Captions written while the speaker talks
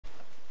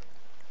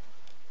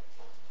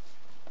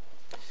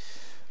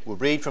We'll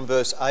read from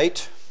verse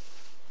 8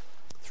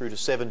 through to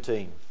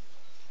 17.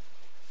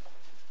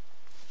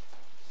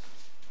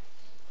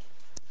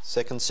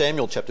 2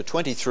 Samuel chapter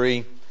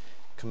 23,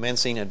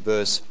 commencing at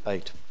verse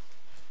 8.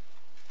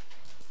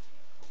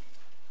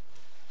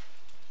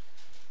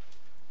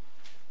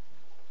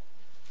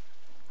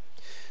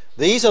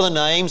 These are the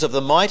names of the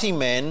mighty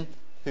men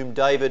whom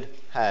David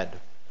had.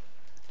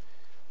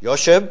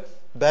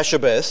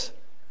 Josheb-Basshebeth,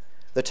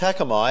 the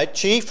Tachmonite,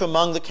 chief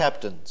among the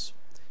captains.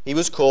 He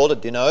was called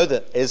Adino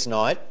the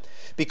Eznite,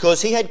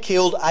 because he had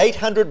killed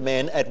 800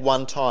 men at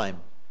one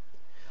time.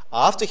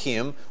 After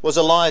him was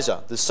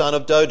Eleazar, the son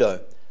of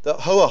Dodo, the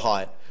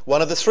Hoahite,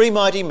 one of the three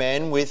mighty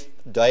men with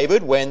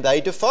David when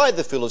they defied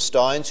the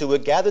Philistines who were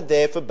gathered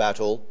there for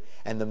battle,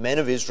 and the men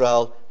of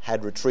Israel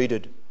had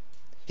retreated.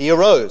 He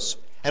arose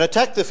and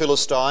attacked the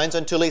Philistines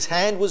until his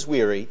hand was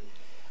weary,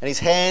 and his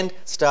hand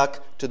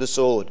stuck to the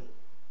sword.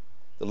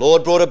 The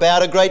Lord brought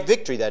about a great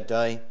victory that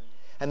day,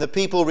 and the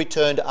people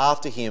returned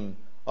after him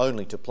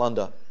only to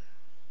plunder.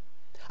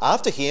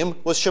 After him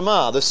was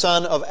Shammah, the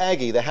son of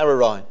Agi the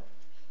Hararite.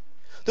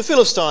 The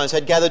Philistines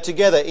had gathered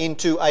together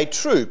into a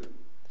troop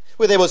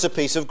where there was a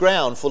piece of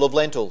ground full of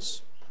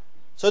lentils.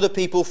 So the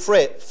people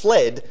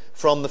fled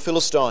from the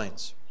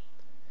Philistines.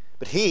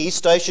 But he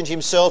stationed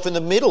himself in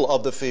the middle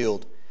of the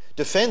field,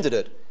 defended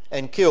it,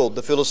 and killed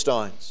the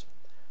Philistines.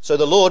 So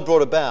the Lord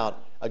brought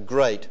about a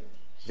great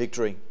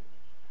victory.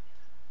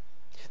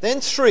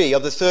 Then 3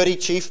 of the 30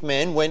 chief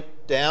men went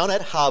down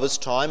at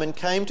harvest time and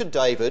came to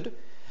David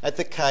at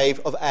the cave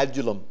of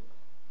Adullam.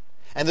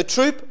 And the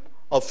troop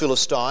of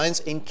Philistines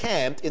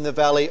encamped in the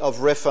valley of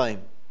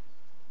Rephaim.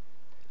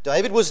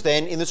 David was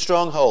then in the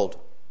stronghold,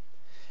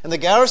 and the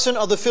garrison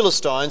of the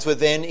Philistines were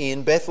then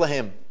in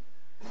Bethlehem.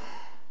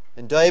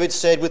 And David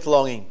said with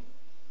longing,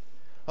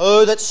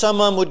 "Oh, that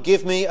someone would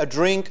give me a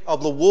drink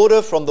of the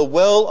water from the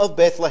well of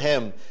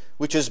Bethlehem,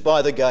 which is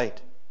by the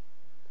gate."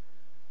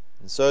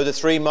 And so the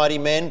 3 mighty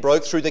men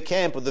broke through the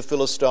camp of the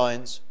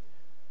Philistines,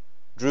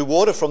 drew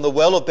water from the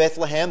well of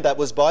Bethlehem that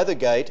was by the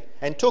gate,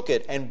 and took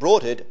it and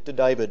brought it to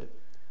David.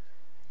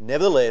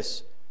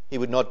 Nevertheless, he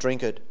would not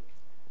drink it,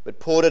 but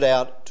poured it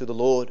out to the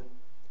Lord.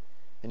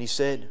 And he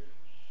said,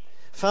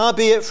 "Far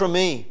be it from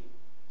me,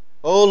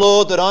 O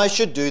Lord, that I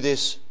should do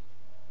this.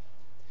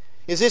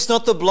 Is this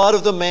not the blood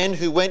of the men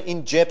who went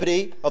in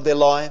jeopardy of their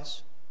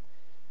lives?"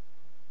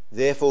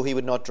 Therefore he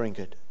would not drink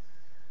it.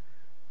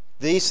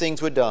 These things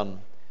were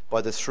done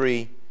by the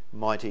 3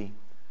 mighty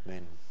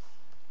men.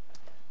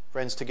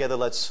 Friends, together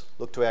let's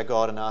look to our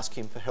God and ask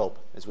him for help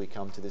as we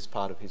come to this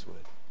part of his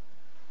word.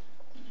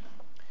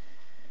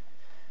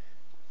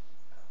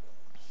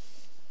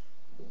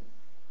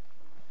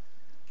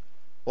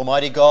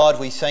 Almighty God,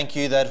 we thank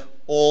you that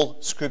all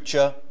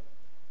Scripture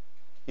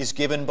is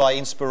given by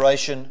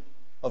inspiration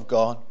of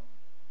God.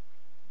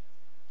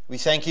 We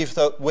thank you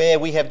that where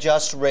we have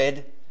just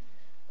read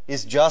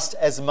is just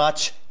as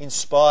much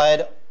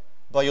inspired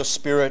by your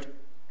Spirit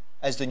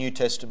as the New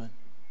Testament.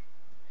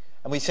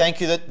 And we thank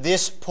you that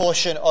this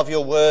portion of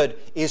your word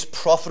is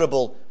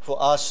profitable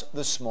for us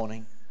this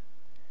morning.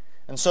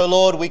 And so,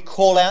 Lord, we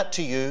call out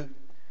to you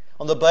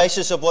on the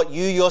basis of what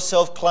you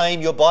yourself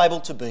claim your Bible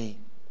to be.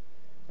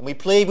 And we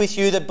plead with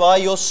you that by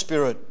your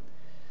Spirit,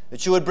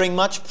 that you would bring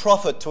much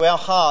profit to our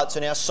hearts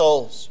and our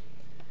souls.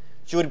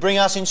 That you would bring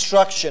us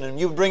instruction, and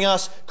you would bring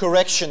us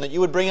correction, that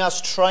you would bring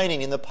us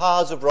training in the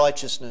paths of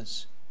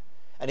righteousness.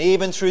 And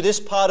even through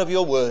this part of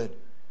your word,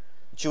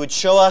 that you would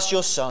show us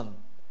your Son,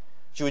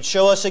 that you would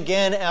show us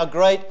again our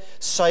great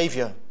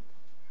Saviour,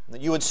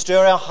 that you would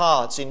stir our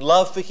hearts in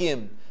love for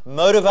him,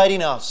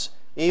 motivating us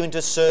even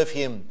to serve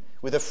him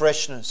with a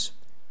freshness.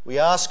 We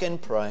ask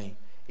and pray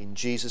in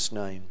Jesus'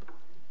 name.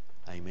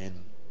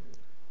 Amen.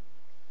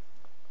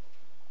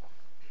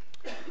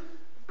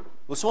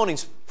 This morning,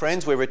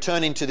 friends, we're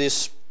returning to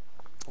this,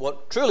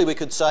 what truly we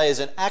could say is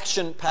an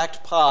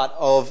action-packed part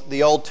of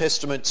the Old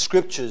Testament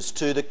Scriptures,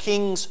 to the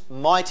King's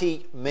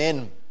mighty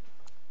men.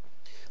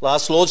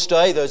 Last Lord's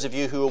Day, those of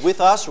you who were with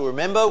us will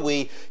remember,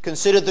 we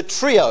considered the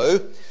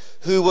trio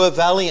who were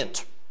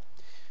valiant.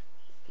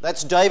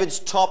 That's David's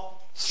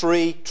top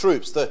 3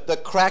 troops, the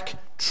crack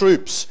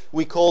troops,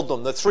 we called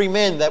them. The 3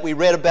 men that we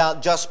read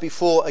about just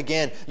before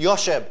again,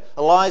 Josheb,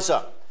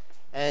 Eleazar,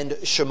 and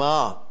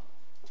Shammah.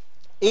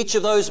 Each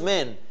of those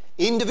men,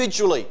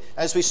 individually,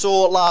 as we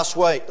saw last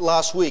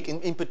week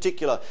in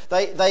particular,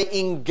 they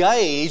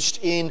engaged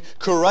in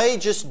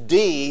courageous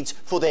deeds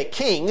for their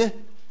king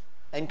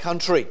and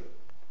country.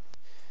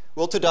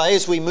 Well, today,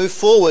 as we move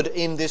forward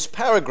in this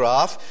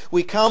paragraph,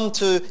 we come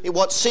to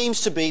what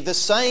seems to be the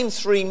same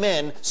 3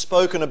 men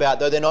spoken about.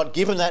 Though they're not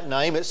given that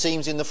name, it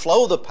seems in the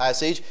flow of the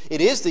passage, it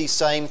is these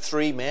same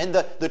 3 men,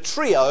 the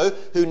trio,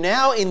 who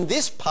now in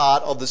this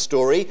part of the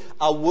story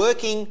are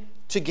working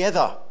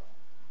together.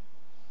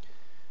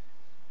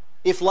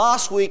 If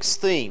last week's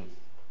theme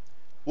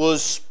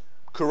was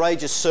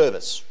courageous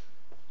service,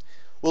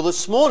 well,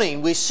 this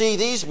morning we see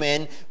these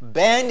men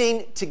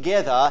banding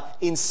together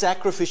in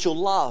sacrificial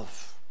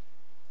love,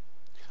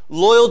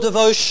 loyal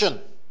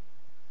devotion,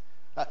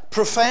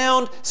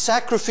 profound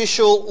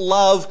sacrificial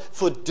love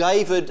for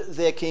David,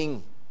 their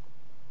king.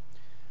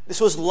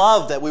 This was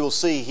love that we will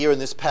see here in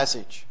this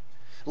passage.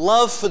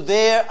 Love for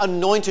their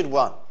anointed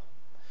one.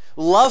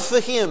 Love for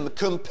him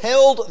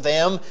compelled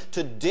them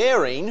to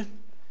daring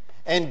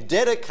and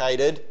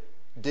dedicated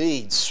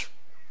deeds.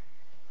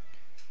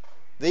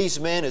 These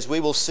men, as we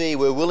will see,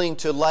 were willing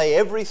to lay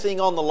everything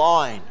on the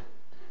line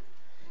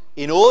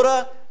in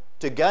order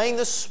to gain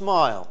the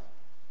smile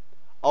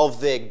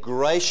of their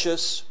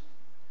gracious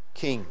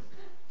king.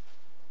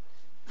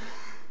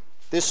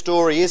 This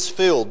story is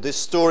filled, this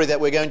story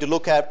that we're going to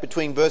look at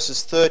between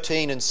verses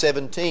 13 and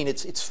 17,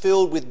 it's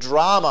filled with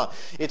drama.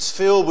 It's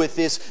filled with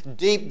this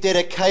deep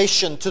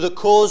dedication to the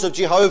cause of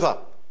Jehovah.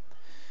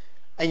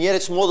 And yet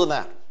it's more than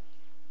that.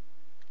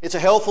 It's a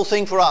helpful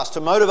thing for us,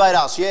 to motivate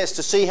us, yes,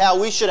 to see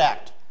how we should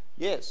act,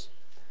 yes.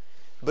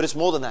 But it's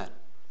more than that.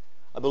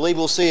 I believe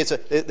we'll see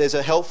there's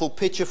a helpful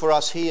picture for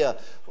us here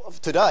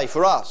today,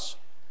 for us,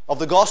 of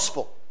the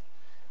gospel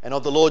and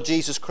of the Lord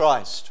Jesus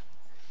Christ,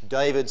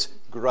 David's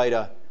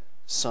greater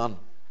son.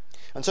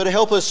 And so to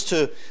help us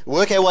to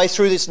work our way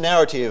through this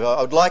narrative,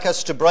 I would like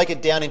us to break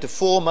it down into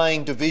four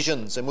main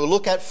divisions. And we'll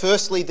look at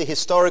firstly the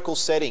historical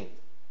setting.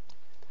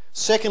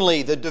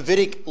 Secondly, the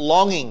Davidic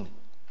longing.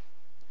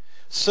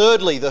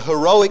 Thirdly, the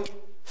heroic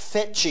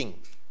fetching.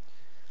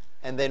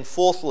 And then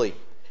fourthly,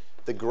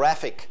 the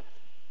graphic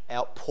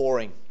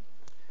outpouring.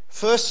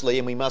 Firstly,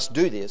 and we must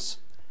do this,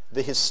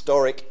 the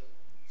historic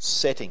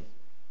setting.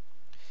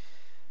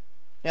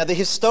 Now, the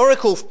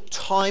historical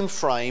time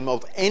frame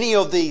of any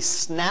of these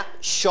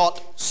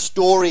snapshot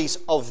stories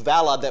of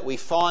valor that we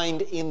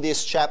find in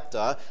this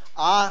chapter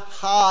are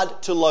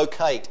hard to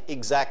locate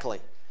exactly,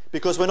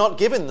 because we're not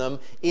given them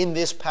in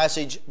this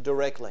passage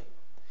directly.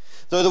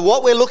 Though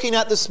what we're looking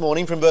at this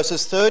morning from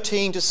verses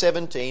 13 to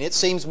 17, it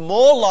seems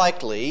more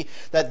likely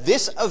that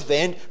this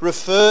event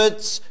referred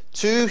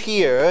to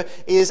here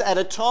is at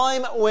a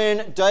time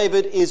when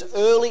David is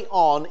early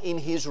on in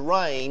his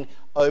reign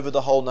over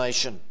the whole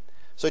nation.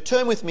 So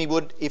turn with me,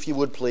 if you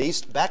would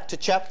please, back to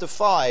chapter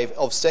 5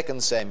 of 2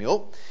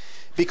 Samuel,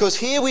 because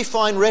here we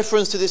find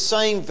reference to this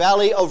same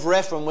valley of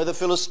Rephaim where the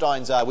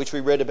Philistines are, which we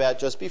read about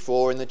just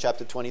before in the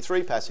chapter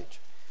 23 passage.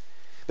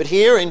 But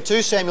here in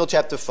 2 Samuel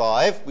chapter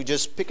 5, we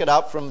just pick it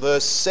up from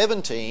verse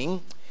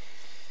 17,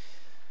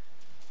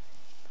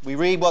 we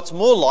read what's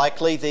more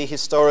likely the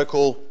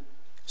historical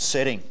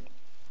setting.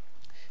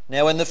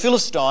 Now when the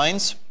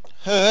Philistines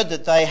heard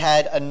that they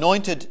had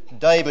anointed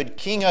David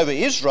king over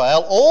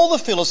Israel, all the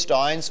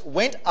Philistines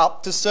went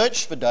up to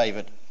search for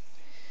David.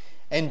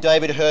 And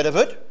David heard of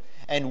it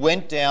and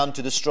went down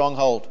to the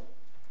stronghold.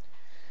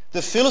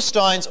 The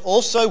Philistines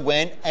also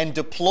went and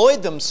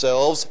deployed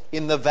themselves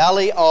in the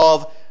valley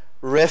of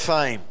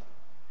Rephaim.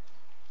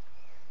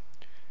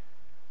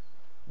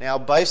 Now,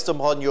 based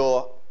upon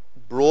your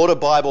broader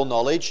Bible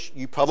knowledge,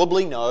 you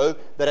probably know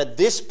that at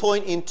this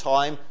point in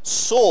time,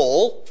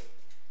 Saul,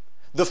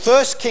 the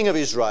first king of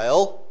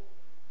Israel,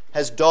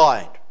 has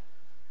died.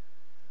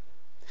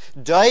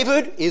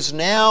 David is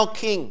now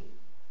king.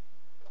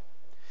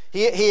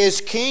 He is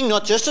king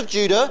not just of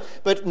Judah,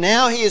 but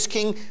now he is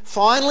king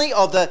finally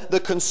of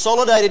the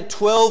consolidated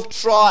 12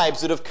 tribes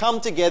that have come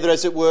together,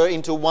 as it were,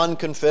 into one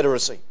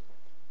confederacy.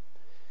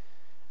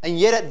 And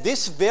yet at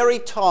this very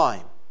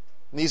time,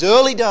 in these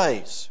early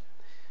days,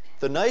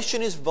 the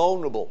nation is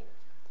vulnerable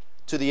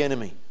to the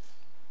enemy.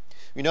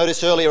 We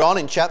notice earlier on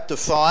in chapter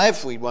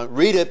 5, we won't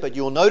read it, but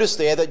you'll notice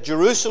there that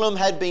Jerusalem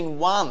had been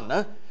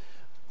won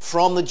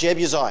from the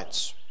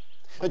Jebusites.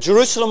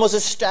 Jerusalem was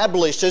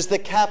established as the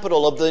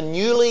capital of the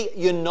newly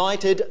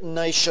united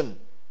nation.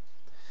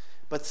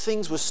 But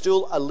things were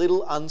still a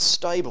little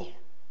unstable.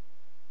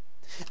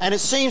 And it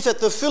seems that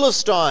the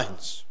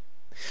Philistines,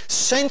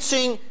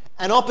 sensing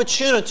an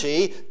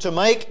opportunity to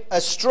make a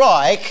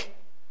strike,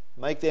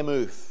 make their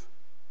move.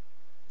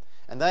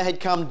 And they had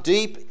come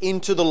deep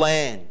into the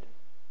land.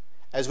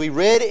 As we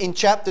read in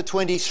chapter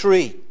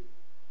 23,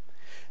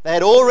 they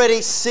had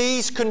already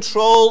seized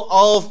control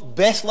of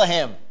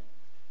Bethlehem.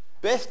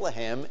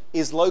 Bethlehem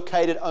is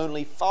located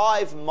only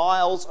 5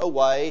 miles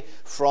away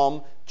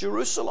from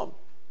Jerusalem,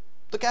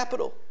 the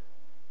capital.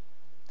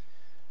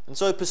 And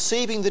so,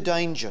 perceiving the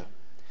danger,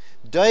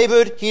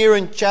 David, here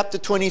in chapter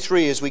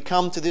 23, as we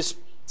come to this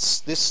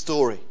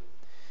story,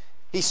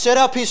 he set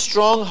up his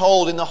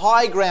stronghold in the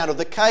high ground of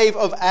the cave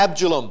of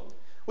Adullam,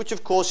 which,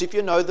 of course, if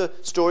you know the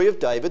story of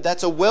David,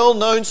 that's a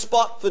well-known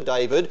spot for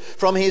David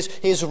from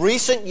his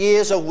recent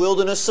years of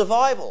wilderness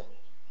survival.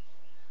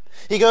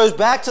 He goes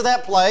back to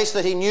that place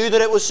that he knew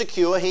that it was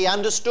secure. He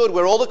understood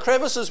where all the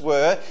crevices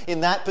were in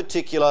that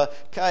particular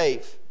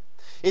cave.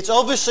 It's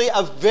obviously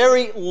a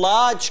very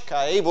large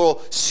cave,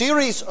 or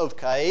series of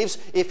caves,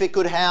 if it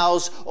could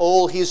house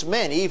all his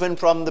men, even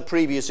from the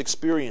previous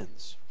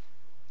experience.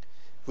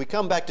 If we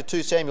come back to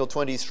 2 Samuel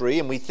 23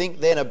 and we think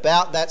then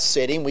about that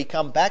setting, we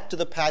come back to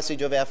the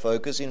passage of our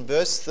focus. In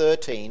verse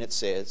 13 it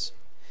says,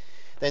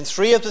 "Then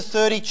 3 of the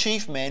 30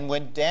 chief men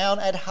went down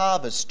at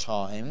harvest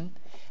time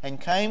and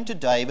came to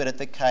David at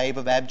the cave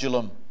of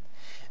Adullam.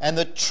 and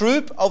the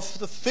troop of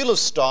the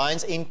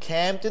Philistines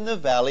encamped in the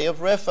valley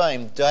of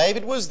Rephaim.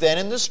 David was then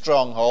in the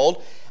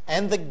stronghold,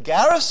 and the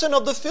garrison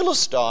of the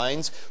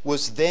Philistines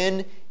was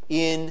then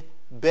in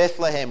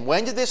Bethlehem.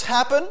 When did this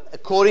happen?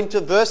 According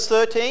to verse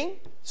 13,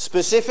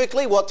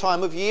 specifically what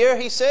time of year,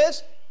 he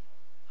says?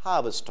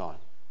 Harvest time.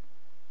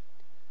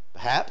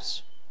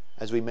 Perhaps,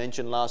 as we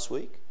mentioned last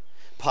week,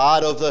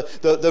 part of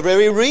the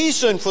very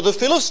reason for the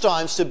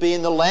Philistines to be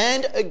in the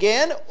land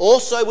again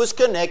also was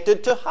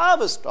connected to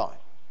harvest time.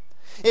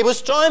 It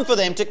was time for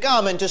them to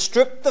come and to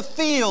strip the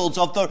fields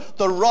of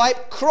the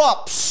ripe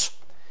crops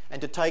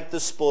and to take the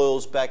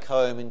spoils back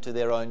home into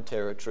their own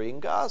territory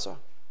in Gaza.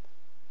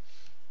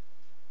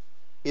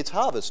 It's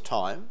harvest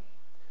time,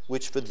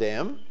 which for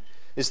them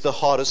is the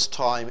hottest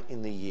time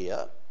in the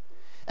year.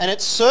 And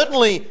it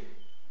certainly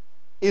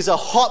is a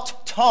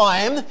hot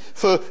time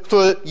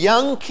for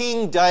young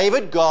King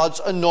David, God's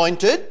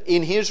anointed,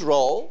 in his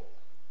role.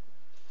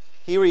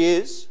 Here he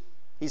is.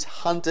 He's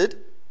hunted,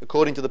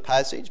 according to the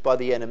passage, by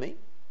the enemy.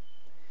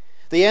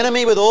 The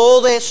enemy, with all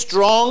their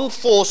strong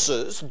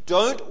forces,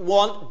 don't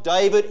want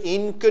David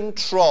in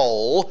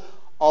control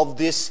of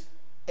this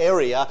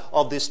area,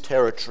 of this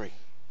territory.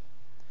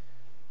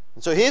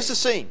 And so here's the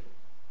scene.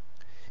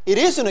 It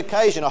is an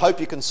occasion, I hope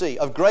you can see,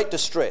 of great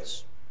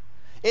distress.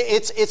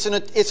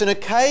 It's an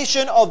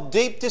occasion of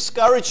deep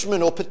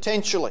discouragement, or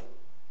potentially.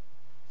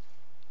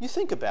 You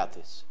think about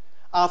this.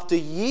 After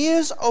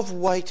years of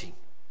waiting,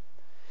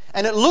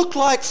 and it looked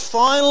like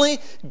finally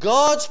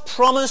God's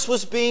promise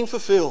was being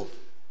fulfilled.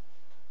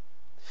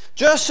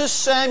 Just as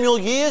Samuel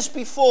years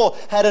before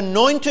had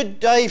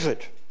anointed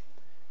David,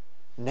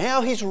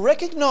 now he's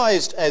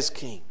recognized as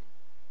king.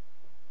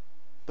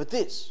 But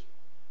this,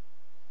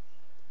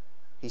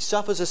 he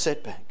suffers a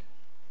setback.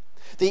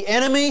 The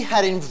enemy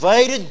had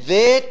invaded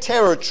their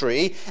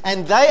territory,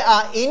 and they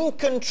are in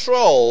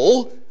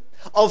control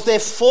of their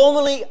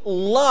formerly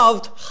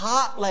loved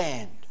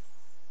heartland.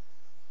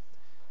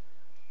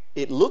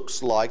 It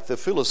looks like the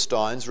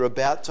Philistines are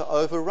about to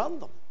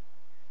overrun them.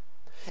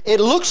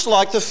 It looks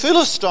like the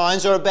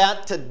Philistines are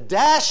about to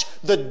dash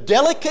the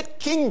delicate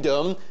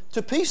kingdom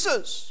to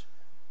pieces.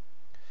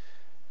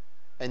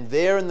 And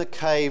there in the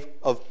cave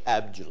of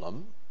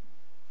Adullam,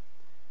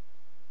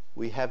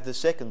 we have the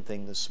second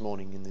thing this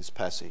morning in this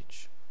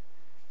passage,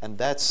 and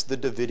that's the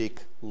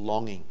Davidic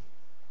longing.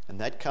 And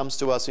that comes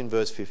to us in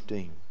verse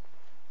 15.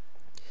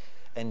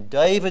 And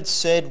David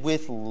said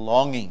with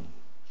longing,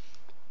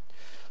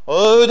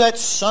 "Oh, that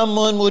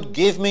someone would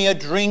give me a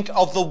drink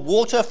of the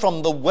water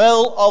from the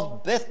well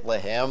of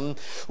Bethlehem,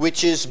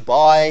 which is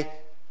by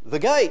the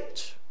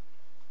gate."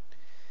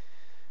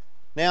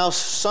 Now,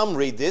 some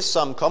read this,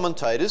 some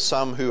commentators,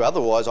 some who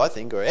otherwise I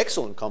think are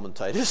excellent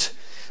commentators,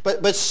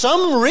 but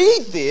some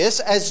read this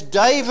as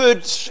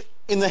David,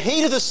 in the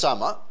heat of the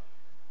summer,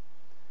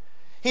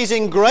 he's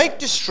in great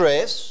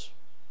distress,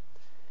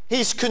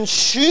 he's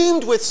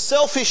consumed with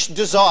selfish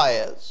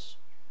desires,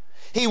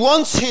 he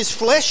wants his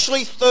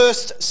fleshly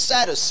thirst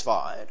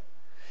satisfied,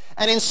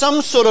 and in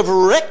some sort of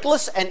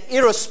reckless and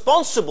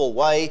irresponsible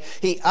way,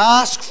 he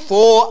asks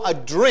for a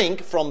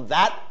drink from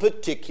that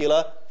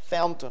particular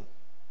fountain.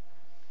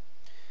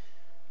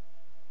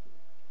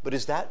 But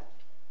is that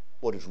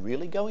what is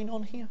really going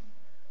on here?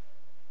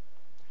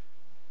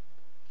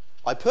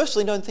 I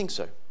personally don't think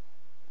so.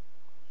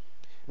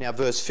 Now,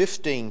 verse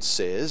 15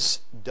 says,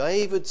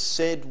 David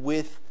said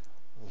with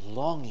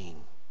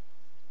longing.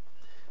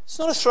 It's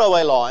not a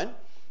throwaway line.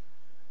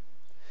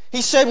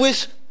 He said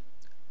with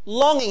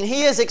longing.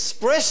 He is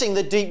expressing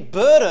the deep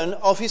burden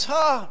of his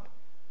heart.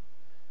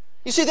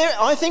 You see,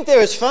 I think there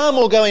is far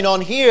more going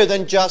on here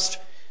than just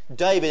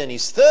David and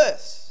his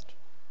thirst.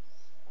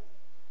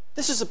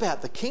 This is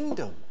about the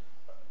kingdom.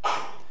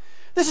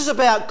 This is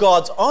about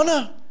God's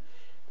honour.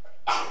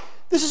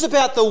 This is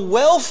about the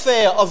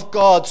welfare of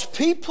God's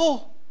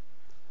people.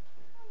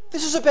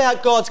 This is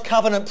about God's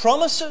covenant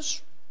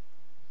promises.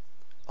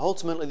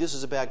 Ultimately, this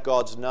is about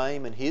God's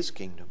name and his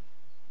kingdom.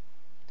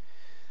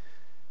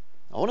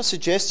 I want to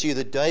suggest to you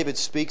that David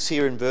speaks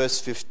here in verse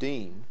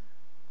 15,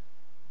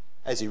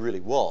 as he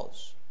really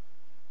was,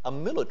 a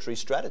military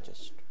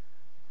strategist.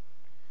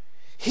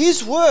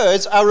 His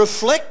words are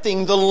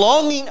reflecting the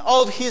longing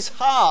of his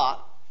heart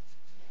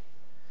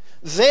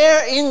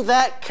there in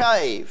that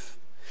cave,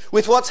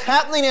 with what's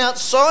happening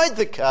outside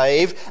the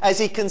cave as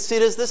he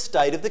considers the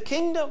state of the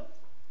kingdom.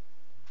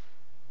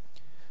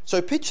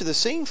 So picture the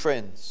scene,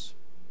 friends.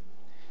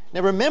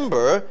 Now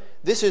remember,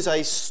 this is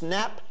a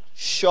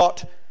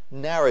snapshot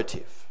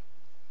narrative.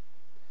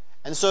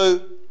 And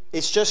so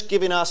it's just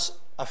giving us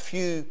a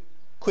few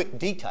quick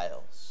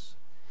details.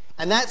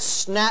 And that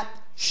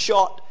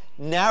snapshot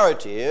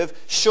narrative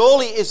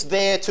surely is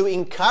there to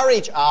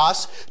encourage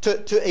us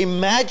to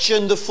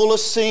imagine the fuller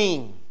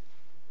scene.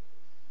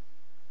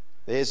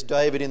 There's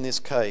David in this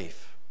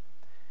cave,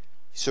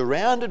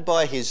 surrounded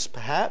by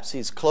perhaps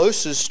his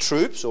closest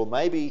troops, or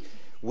maybe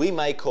we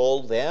may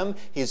call them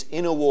his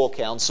inner war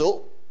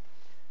council.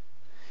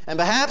 And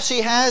perhaps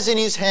he has in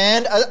his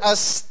hand a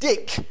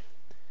stick,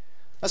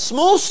 A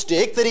small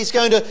stick that he's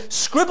going to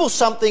scribble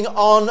something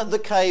on the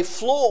cave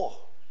floor.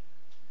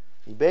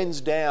 He bends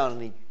down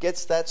and he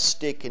gets that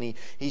stick and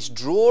he's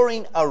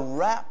drawing a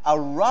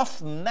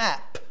rough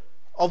map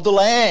of the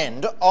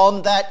land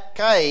on that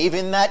cave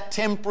in that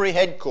temporary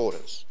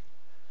headquarters.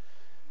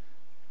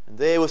 And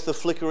there, with the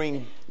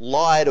flickering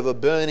light of a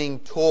burning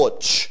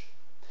torch,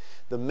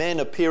 the men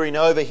are peering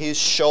over his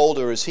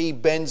shoulder as he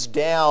bends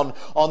down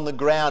on the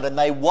ground, and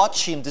they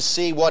watch him to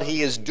see what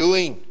he is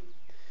doing.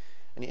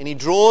 And he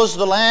draws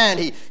the land.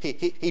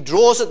 He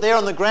draws it there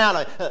on the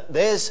ground.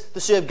 There's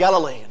the Sea of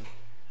Galilee.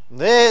 And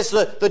there's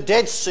the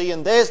Dead Sea.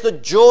 And there's the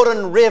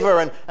Jordan River.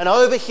 And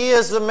over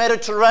here's the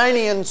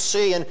Mediterranean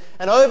Sea. And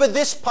over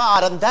this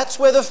part. And that's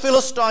where the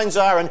Philistines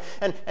are.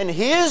 And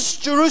here's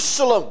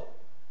Jerusalem.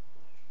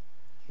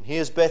 And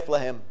here's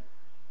Bethlehem.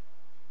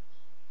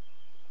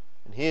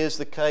 And here's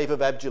the cave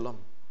of Adullam.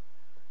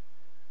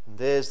 And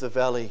there's the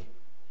valley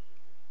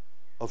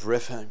of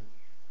Rephaim.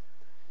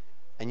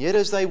 And yet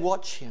as they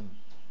watch him,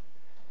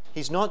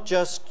 he's not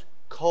just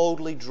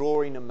coldly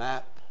drawing a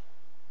map.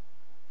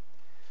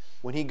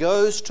 When he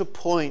goes to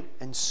point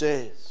and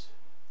says,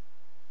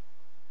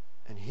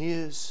 and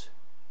here's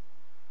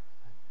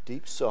a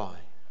deep sigh,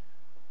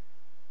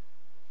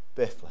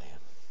 Bethlehem,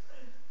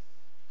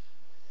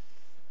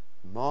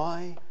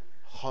 my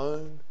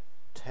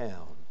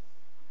hometown,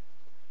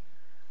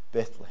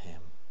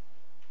 Bethlehem.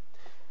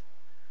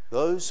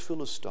 Those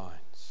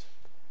Philistines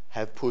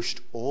have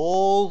pushed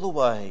all the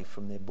way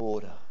from their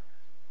border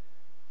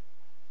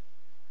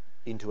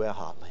into our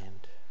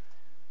heartland.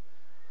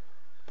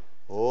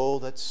 Oh,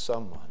 that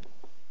someone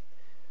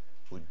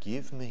would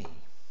give me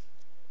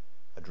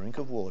a drink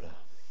of water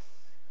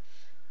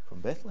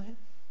from Bethlehem.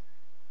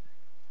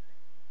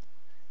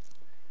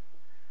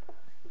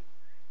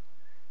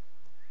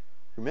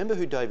 Remember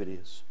who David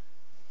is.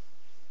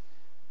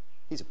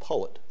 He's a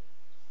poet.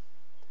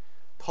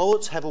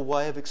 Poets have a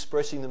way of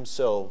expressing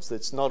themselves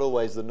that's not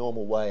always the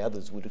normal way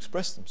others would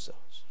express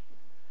themselves.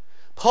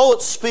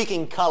 Poets speak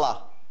in colour.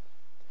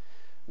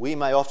 We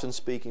may often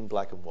speak in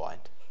black and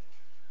white.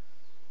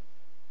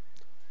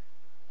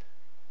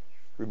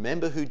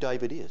 Remember who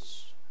David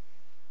is.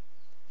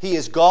 He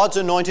is God's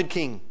anointed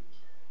king.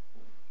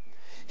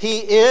 He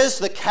is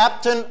the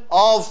captain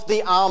of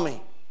the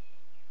army.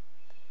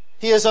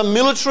 He is a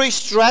military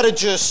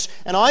strategist.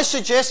 And I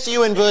suggest to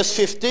you in verse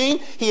 15,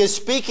 he is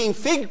speaking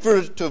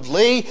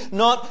figuratively,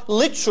 not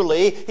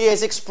literally. He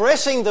is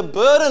expressing the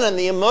burden and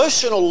the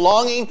emotional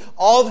longing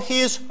of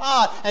his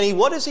heart. And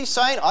what is he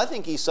saying? I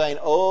think he's saying,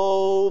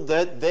 oh,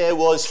 that there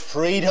was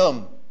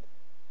freedom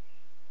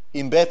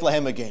in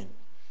Bethlehem again.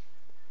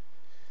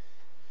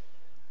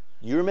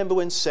 You remember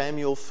when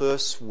Samuel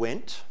first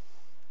went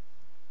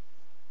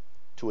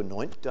to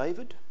anoint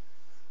David?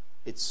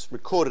 It's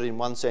recorded in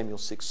 1 Samuel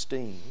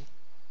 16.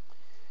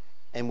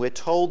 And we're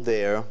told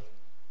there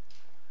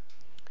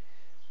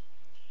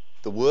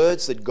the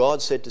words that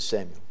God said to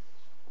Samuel.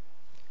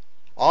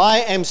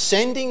 I am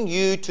sending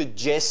you to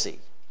Jesse,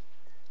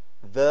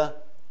 the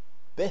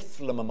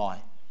Bethlehemite.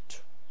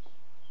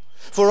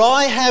 For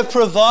I have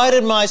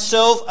provided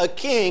myself a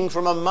king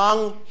from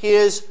among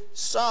his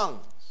sons.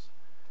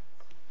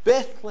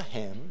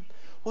 Bethlehem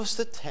was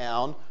the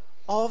town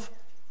of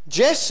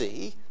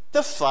Jesse,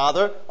 the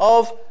father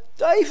of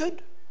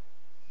David.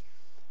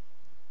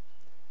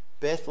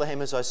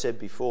 Bethlehem, as I said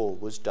before,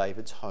 was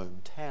David's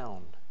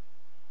hometown.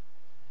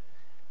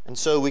 And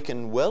so we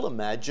can well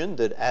imagine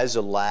that as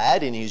a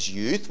lad in his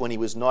youth, when he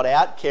was not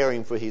out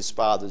caring for his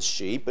father's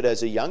sheep, but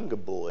as a younger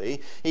boy,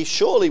 he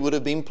surely would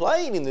have been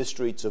playing in the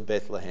streets of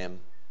Bethlehem.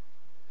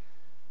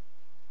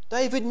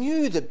 David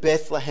knew that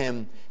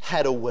Bethlehem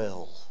had a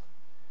well.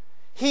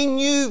 He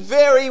knew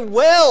very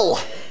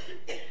well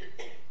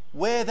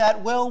where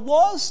that well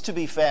was to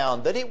be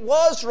found, that it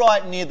was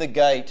right near the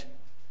gate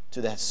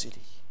to that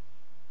city.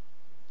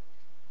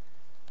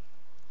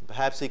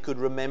 Perhaps he could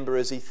remember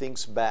as he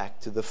thinks back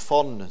to the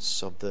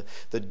fondness of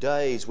the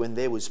days when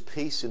there was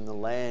peace in the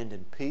land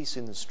and peace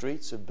in the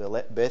streets of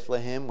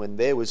Bethlehem, when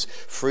there was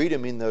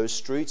freedom in those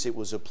streets. It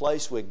was a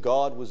place where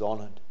God was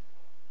honoured.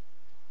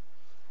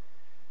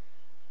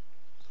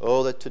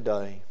 Oh, that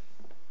today,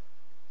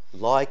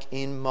 like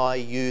in my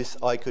youth,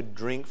 I could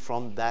drink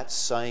from that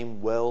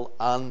same well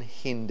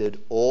unhindered,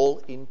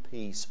 all in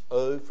peace.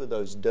 Oh, for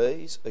those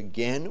days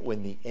again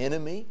when the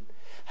enemy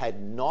had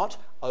not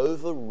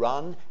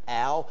overrun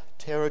our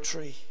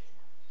territory.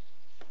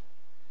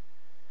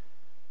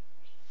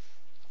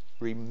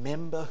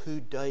 Remember who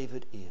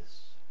David is.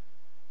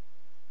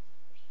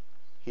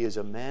 He is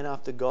a man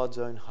after God's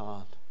own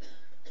heart.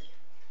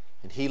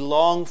 And he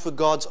longed for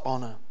God's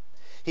honour.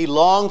 He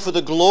longed for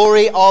the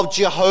glory of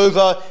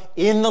Jehovah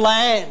in the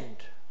land.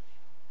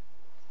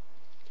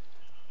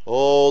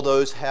 All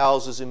those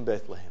houses in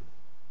Bethlehem.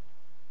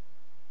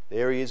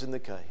 There he is in the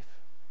cave.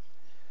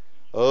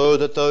 Oh,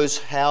 that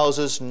those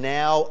houses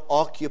now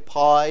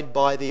occupied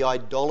by the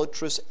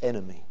idolatrous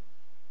enemy.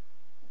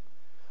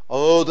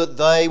 Oh, that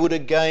they would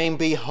again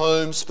be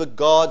homes for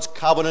God's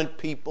covenant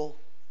people,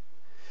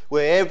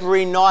 where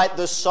every night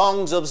the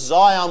songs of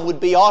Zion would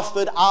be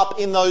offered up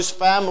in those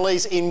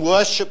families in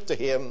worship to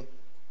him.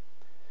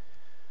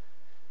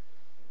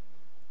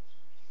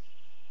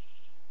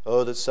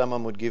 Oh, that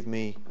someone would give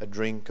me a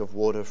drink of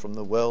water from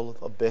the well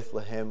of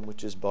Bethlehem,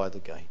 which is by the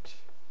gate.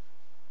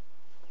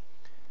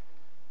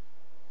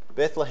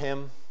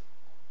 Bethlehem,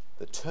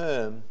 the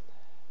term,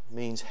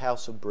 means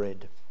house of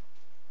bread.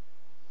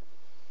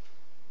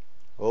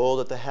 Oh,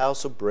 that the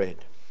house of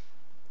bread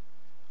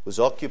was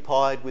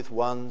occupied with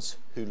ones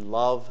who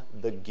love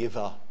the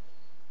giver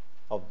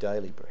of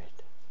daily bread.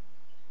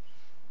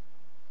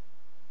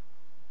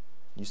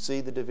 You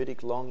see the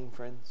Davidic longing,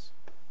 friends?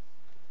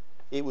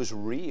 It was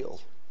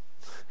real.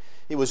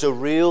 It was a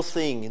real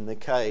thing in the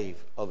cave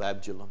of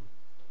Adullam.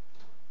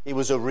 It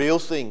was a real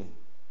thing,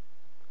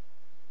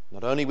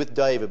 not only with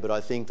David, but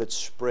I think that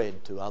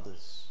spread to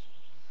others.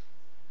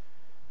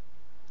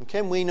 And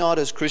can we not,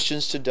 as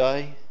Christians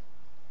today,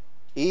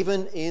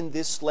 even in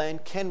this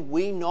land, can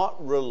we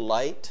not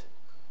relate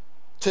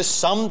to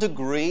some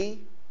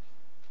degree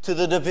to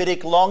the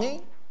Davidic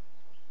longing?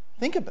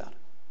 Think about it.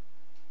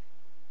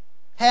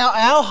 How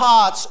our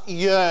hearts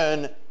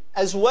yearn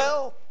as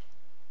well.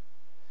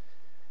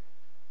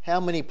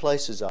 How many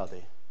places are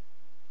there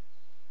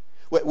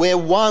where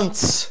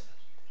once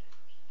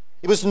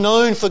it was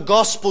known for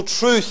gospel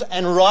truth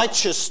and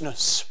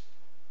righteousness,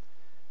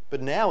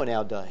 but now in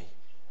our day,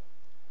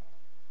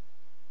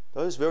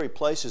 those very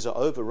places are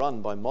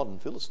overrun by modern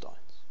Philistines.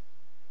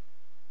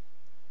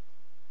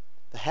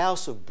 The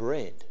house of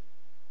bread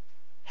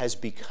has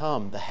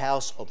become the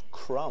house of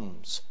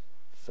crumbs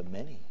for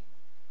many.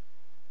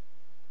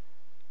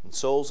 And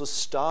souls are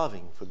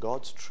starving for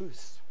God's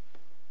truth.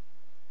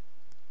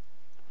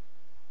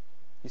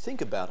 You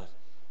think about it.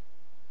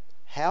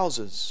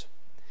 Houses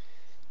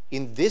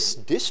in this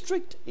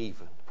district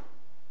even,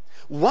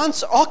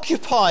 once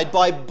occupied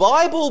by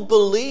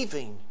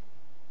Bible-believing,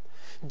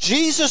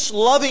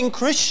 Jesus-loving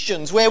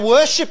Christians, where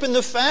worship in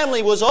the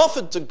family was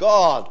offered to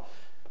God.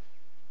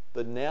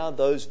 But now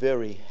those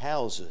very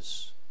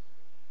houses,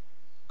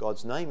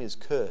 God's name is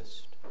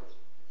cursed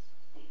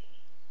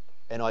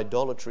and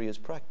idolatry is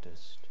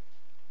practiced.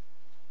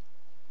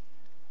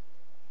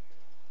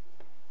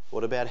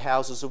 What about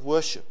houses of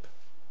worship?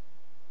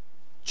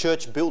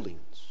 Church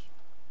buildings,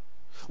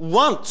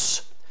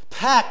 once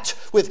packed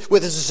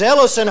with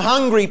zealous and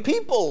hungry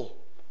people.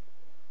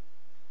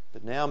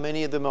 But now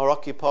many of them are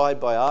occupied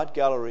by art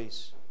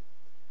galleries,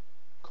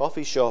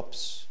 coffee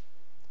shops,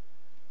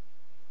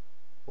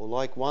 or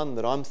like one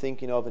that I'm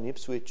thinking of in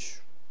Ipswich,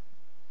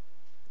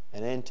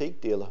 an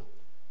antique dealer.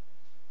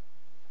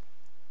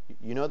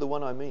 You know the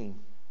one I mean.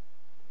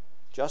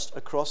 Just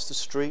across the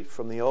street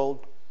from the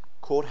old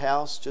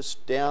courthouse,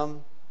 just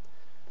down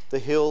the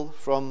hill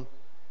from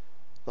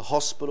the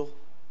hospital,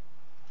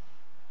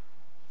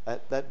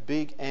 at that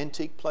big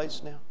antique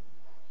place now.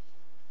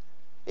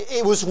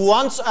 It was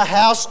once a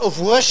house of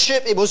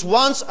worship. It was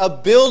once a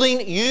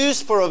building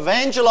used for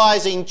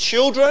evangelizing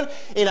children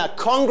in a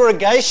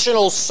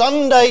congregational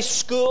Sunday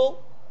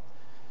school.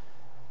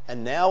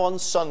 And now on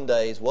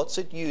Sundays, what's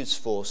it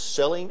used for?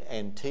 Selling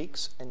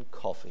antiques and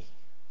coffee.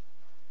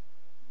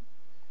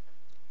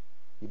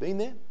 You been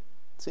there?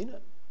 Seen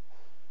it?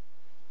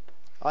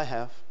 I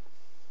have.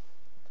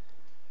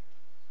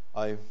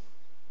 I,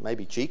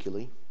 maybe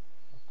cheekily,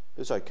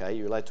 it's okay,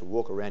 you're allowed to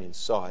walk around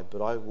inside,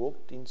 but I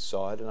walked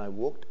inside and I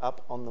walked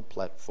up on the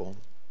platform.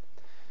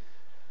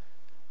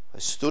 I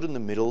stood in the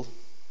middle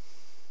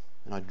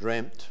and I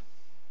dreamt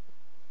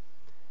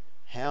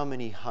how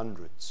many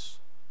hundreds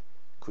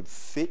could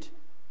fit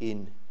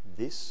in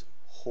this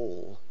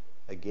hall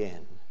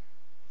again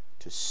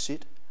to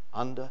sit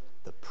under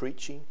the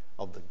preaching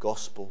of the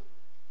gospel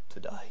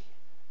today.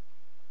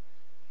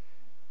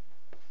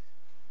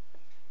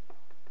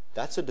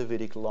 That's a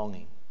Davidic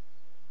longing.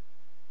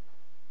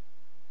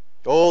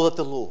 Oh, that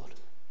the Lord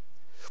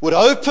would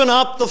open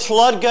up the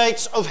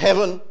floodgates of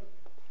heaven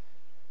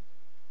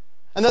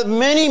and that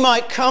many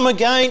might come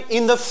again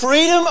in the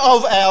freedom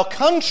of our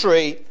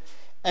country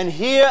and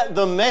hear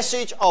the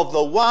message of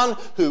the one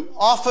who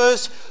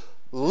offers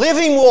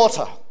living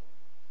water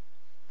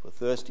for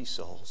thirsty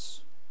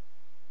souls.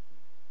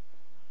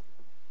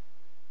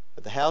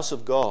 That the house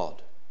of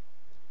God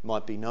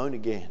might be known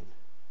again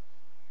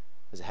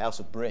as a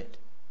house of bread.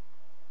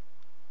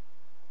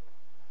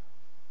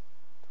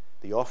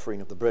 The offering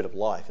of the bread of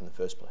life in the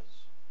first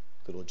place,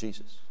 the Lord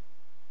Jesus,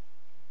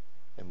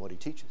 and what he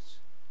teaches.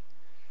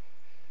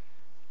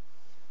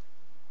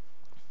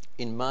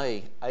 In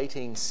May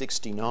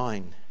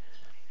 1869,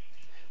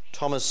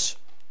 Thomas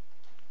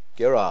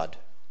Gerard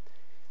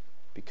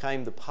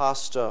became the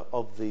pastor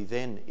of the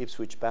then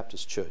Ipswich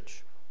Baptist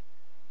Church.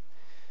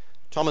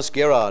 Thomas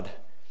Gerard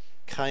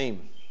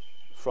came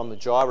from the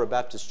Gyra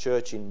Baptist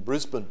Church in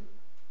Brisbane.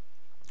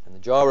 And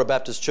the Gyra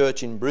Baptist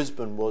Church in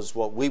Brisbane was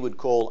what we would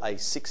call a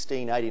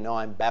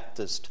 1689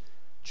 Baptist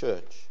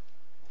church.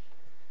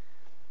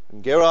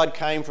 When Gerard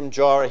came from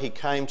Gyra, he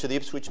came to the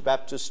Ipswich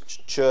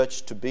Baptist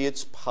Church to be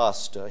its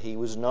pastor. He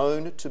was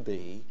known to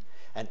be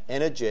an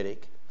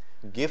energetic,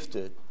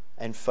 gifted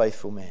and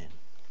faithful man.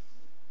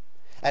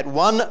 At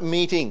one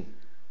meeting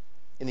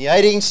in the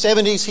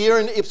 1870s here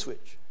in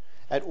Ipswich,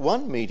 at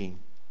one meeting,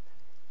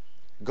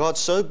 God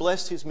so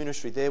blessed his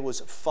ministry, there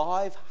was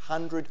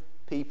 500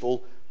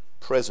 people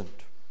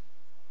present.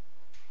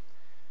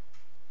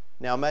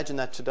 Now imagine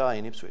that today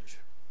in Ipswich.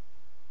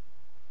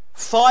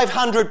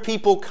 500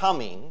 people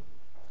coming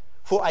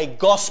for a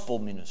gospel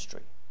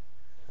ministry.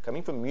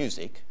 Coming for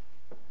music,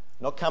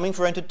 not coming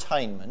for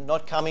entertainment,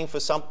 not coming for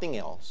something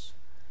else.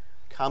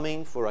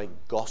 Coming for a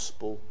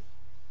gospel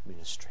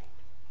ministry.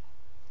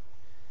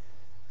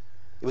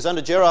 It was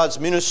under Gerard's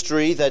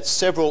ministry that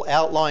several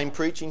outlying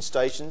preaching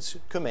stations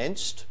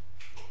commenced,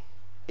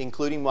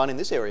 including one in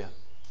this area,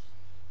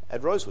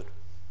 at Rosewood.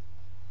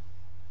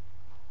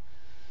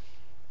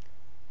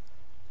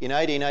 In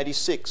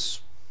 1886,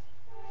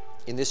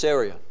 in this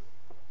area,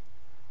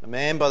 a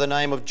man by the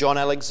name of John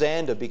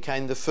Alexander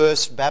became the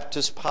first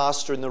Baptist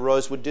pastor in the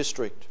Rosewood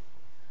district.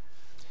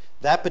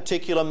 That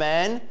particular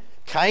man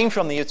came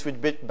from the Ipswich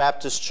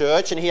Baptist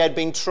Church, and he had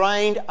been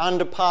trained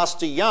under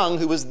Pastor Young,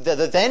 who was the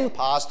then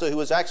pastor, who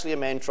was actually a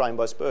man trained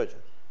by Spurgeon.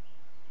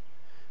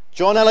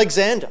 John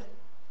Alexander,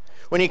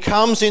 when he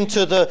comes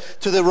into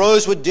the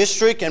Rosewood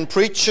district and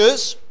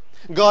preaches,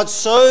 God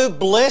so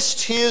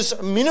blessed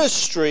his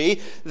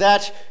ministry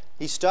that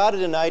he started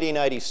in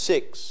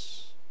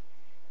 1886.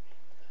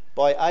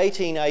 By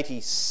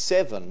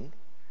 1887,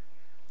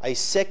 a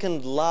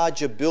second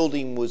larger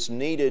building was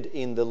needed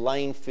in the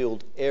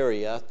Lanefield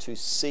area to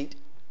seat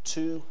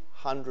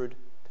 200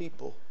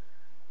 people.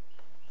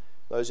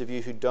 Those of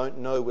you who don't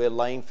know where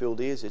Lanefield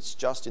is, it's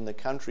just in the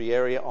country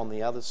area on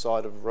the other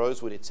side of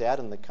Rosewood. It's out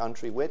in the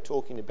country. We're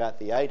talking about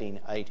the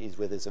 1880s,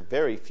 where there's a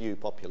very few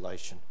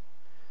population.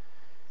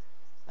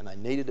 And they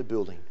needed a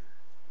building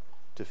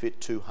to fit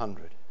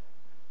 200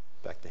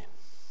 back then.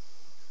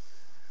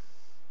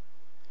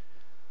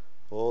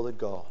 Oh, that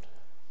God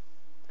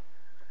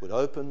would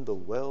open the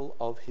well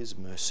of his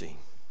mercy,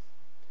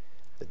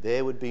 that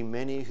there would be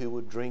many who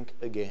would drink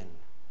again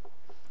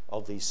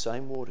of these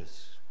same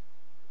waters,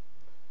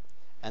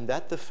 and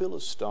that the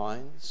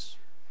Philistines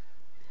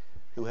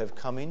who have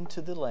come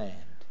into the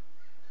land,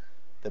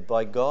 that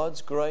by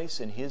God's grace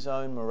and his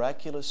own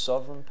miraculous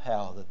sovereign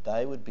power, that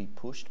they would be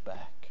pushed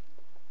back,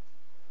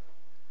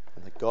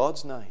 and that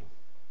God's name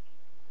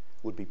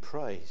would be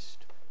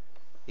praised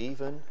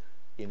even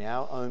in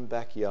our own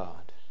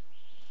backyard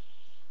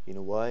in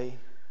a way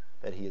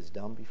that he has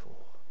done before.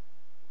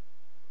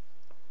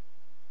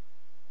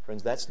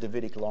 Friends, that's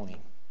Davidic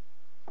longing.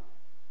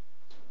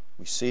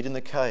 We see it in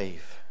the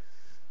cave.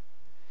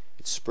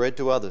 It's spread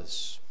to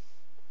others.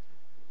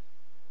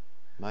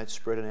 May it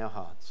spread in our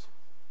hearts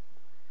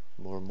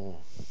more and more.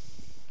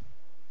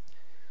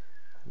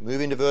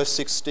 Moving to verse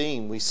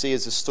 16, we see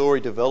as the story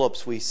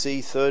develops, we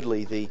see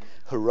thirdly the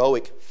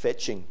heroic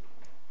fetching.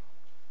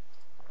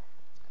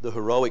 The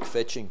heroic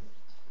fetching.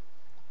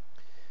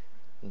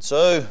 And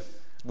so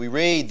we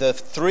read, the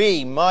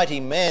three mighty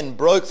men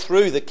broke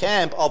through the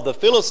camp of the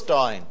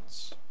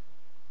Philistines,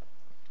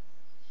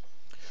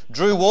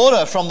 drew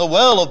water from the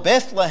well of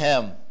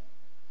Bethlehem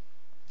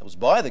that was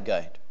by the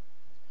gate,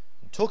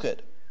 and took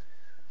it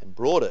and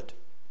brought it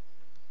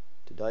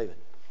to David.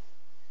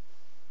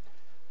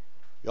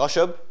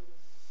 Josheb,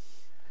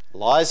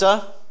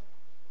 Eliza,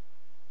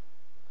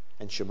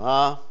 and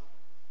Shammah,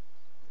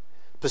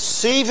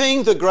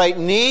 perceiving the great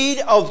need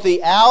of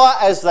the hour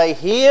as they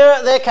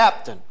hear their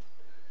captain,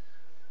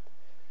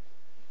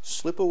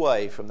 slip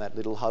away from that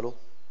little huddle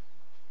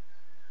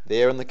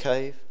there in the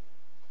cave.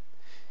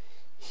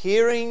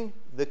 Hearing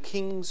the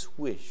king's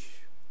wish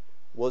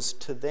was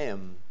to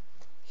them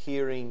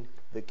hearing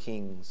the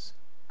king's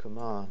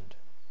command.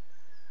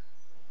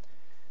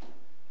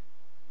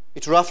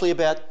 It's roughly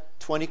about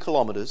 20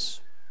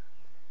 kilometres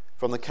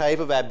from the cave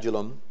of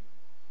Adullam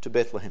to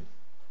Bethlehem.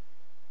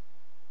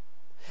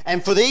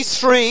 And for these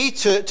three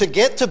to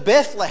get to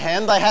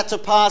Bethlehem, they had to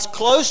pass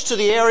close to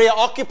the area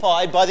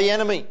occupied by the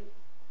enemy.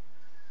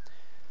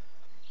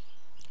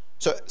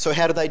 So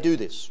how do they do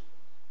this?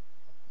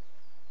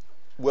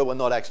 Well, we're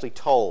not actually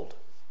told.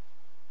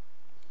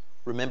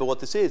 Remember what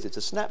this is. It's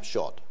a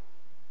snapshot.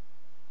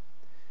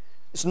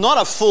 It's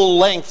not a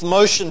full-length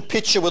motion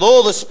picture with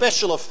all the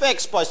special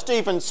effects by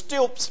Steven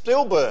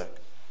Spielberg.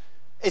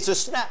 It's a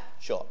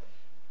snapshot.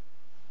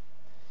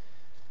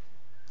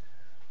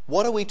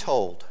 What are we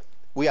told?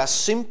 We are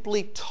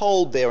simply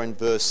told there in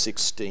verse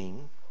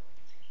 16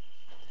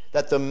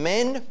 that the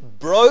men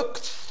broke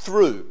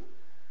through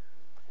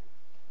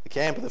the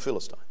camp of the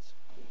Philistines.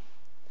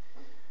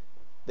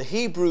 The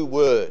Hebrew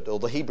word or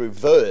the Hebrew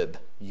verb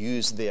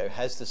used there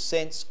has the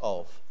sense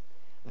of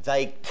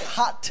they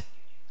cut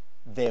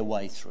their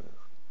way through.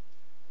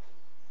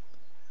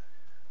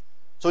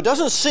 So it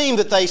doesn't seem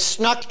that they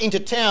snuck into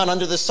town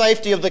under the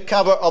safety of the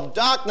cover of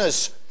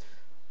darkness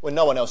when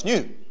no one else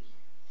knew.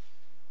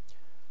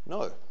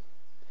 No.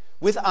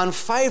 With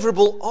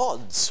unfavourable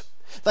odds,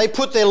 they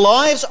put their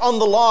lives on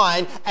the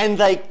line and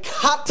they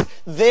cut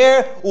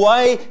their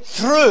way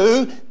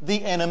through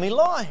the enemy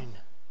line.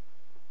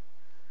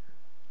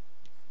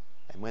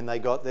 And when they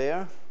got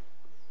there,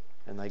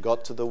 And they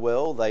got to the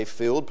well. They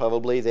filled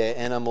probably their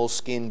animal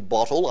skin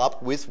bottle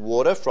up with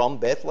water from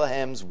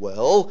Bethlehem's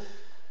well.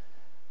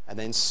 And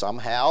then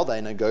somehow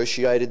they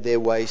negotiated their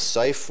way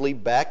safely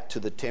back to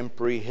the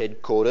temporary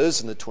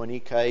headquarters and the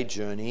 20k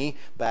journey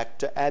back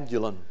to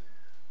Adullam.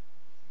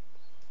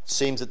 It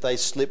seems that they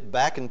slipped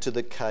back into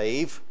the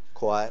cave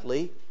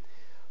quietly,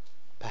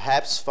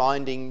 perhaps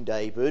finding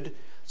David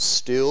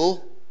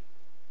still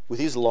with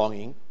his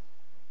longing,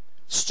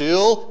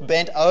 still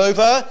bent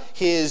over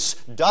his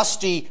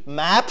dusty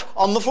map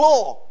on the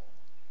floor.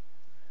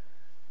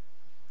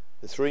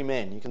 The three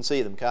men, you can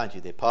see them, can't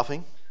you? They're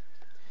puffing,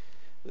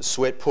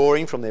 sweat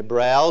pouring from their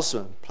brows,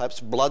 and perhaps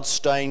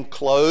blood-stained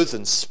clothes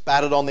and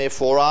spattered on their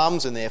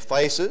forearms and their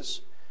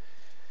faces.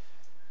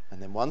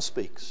 And then one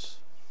speaks.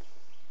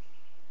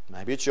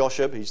 Maybe it's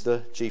Joshua, he's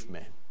the chief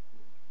man.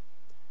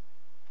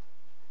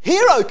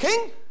 "Here, O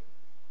king!"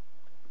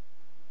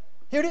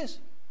 Here it is.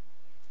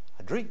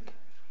 "A drink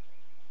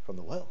from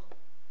the well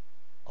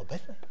of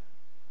Bethlehem."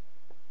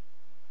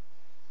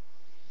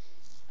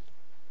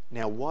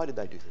 Now, why did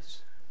they do this?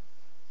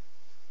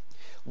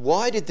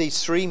 Why did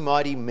these three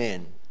mighty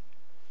men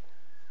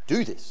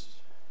do this?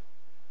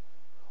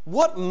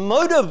 What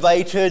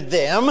motivated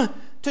them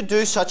to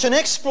do such an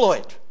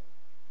exploit?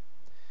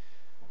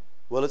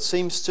 Well, it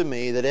seems to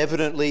me that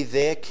evidently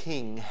their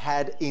king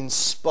had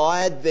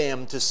inspired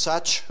them to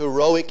such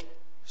heroic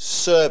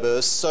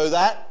service,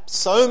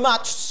 so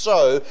much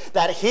so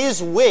that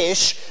his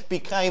wish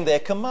became their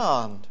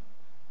command.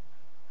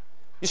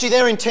 You see,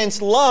 their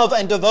intense love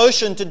and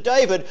devotion to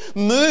David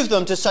moved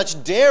them to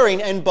such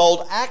daring and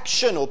bold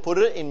action, or put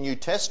it in New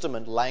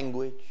Testament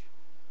language,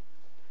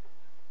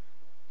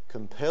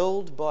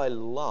 compelled by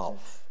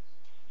love,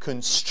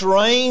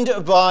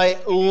 constrained by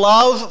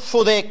love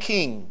for their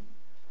king,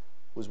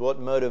 was what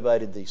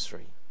motivated these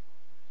three.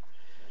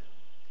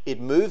 It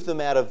moved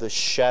them out of the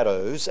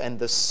shadows and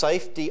the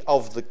safety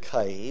of the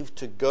cave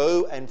to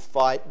go and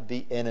fight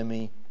the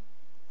enemy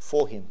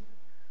for him.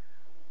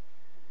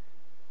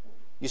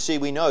 You see,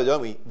 we know,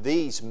 don't we?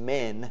 These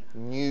men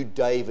knew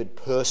David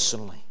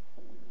personally.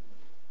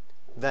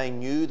 They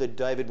knew that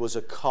David was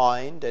a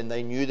kind, and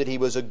they knew that he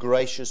was a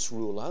gracious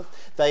ruler.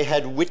 They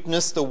had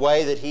witnessed the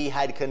way that he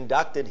had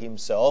conducted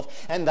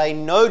himself, and they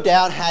no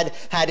doubt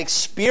had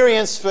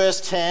experienced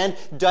firsthand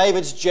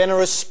David's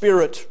generous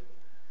spirit.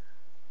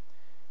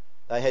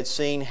 They had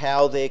seen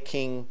how their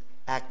king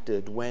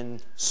acted when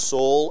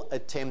Saul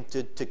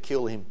attempted to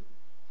kill him.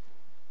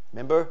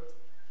 Remember?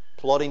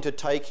 Plotting to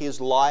take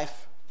his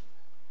life.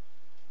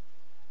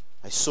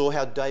 They saw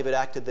how David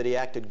acted, that he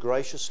acted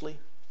graciously,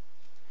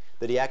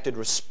 that he acted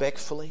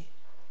respectfully.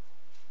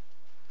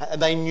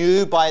 And they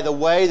knew by the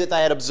way that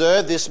they had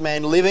observed this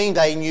man living,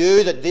 they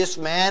knew that this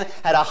man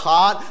had a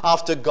heart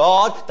after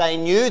God. They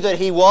knew that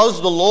he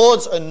was the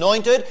Lord's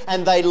anointed,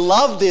 and they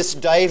loved this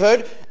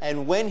David.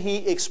 And when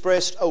he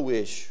expressed a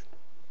wish,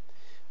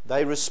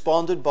 they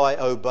responded by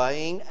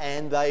obeying,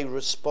 and they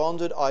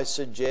responded, I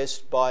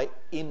suggest, by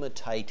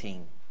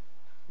imitating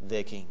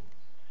their king.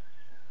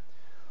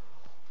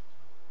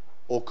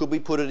 Or could we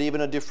put it even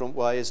a different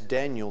way, as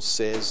Daniel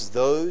says,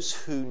 those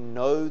who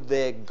know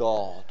their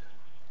God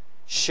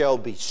shall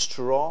be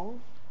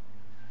strong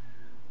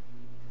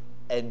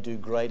and do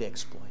great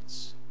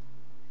exploits.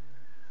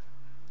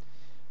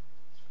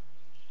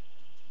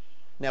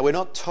 Now, we're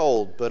not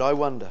told, but I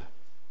wonder,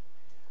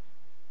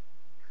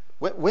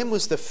 when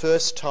was the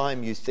first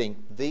time you think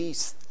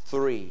these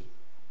three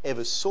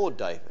ever saw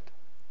David?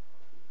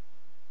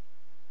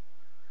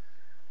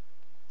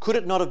 Could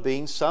it not have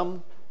been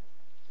some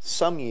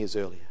years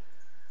earlier?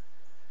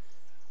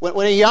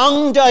 When a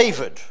young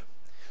David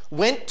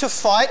went to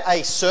fight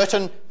a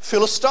certain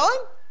Philistine?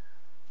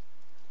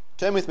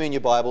 Turn with me in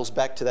your Bibles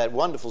back to that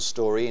wonderful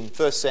story in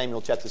 1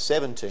 Samuel chapter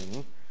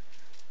 17.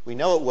 We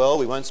know it well,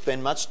 we won't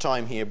spend much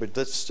time here, but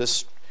let's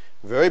just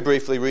very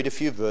briefly read a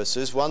few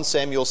verses. 1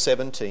 Samuel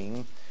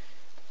 17,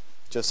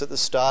 just at the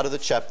start of the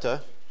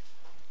chapter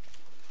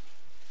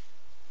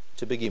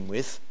to begin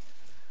with.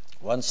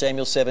 1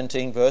 Samuel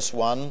 17 verse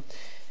 1.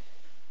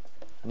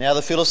 Now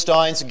the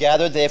Philistines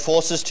gathered their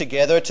forces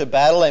together to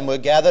battle, and were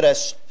gathered at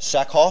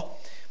Sachoh,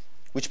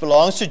 which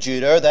belongs to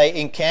Judah. They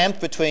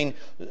encamped between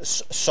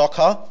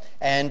Socoh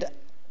and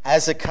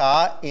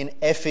Azekah in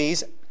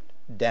Ephes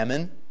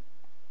Dammim.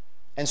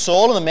 And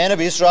Saul and the men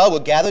of Israel were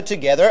gathered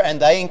together,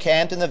 and they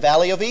encamped in the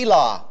valley of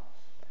Elah,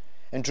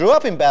 and drew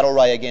up in battle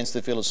array against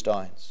the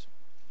Philistines.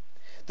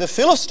 The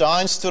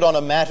Philistines stood on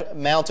a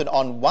mountain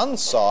on one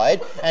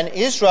side, and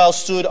Israel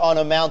stood on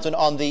a mountain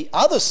on the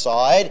other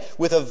side,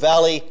 with a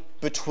valley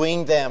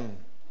between them.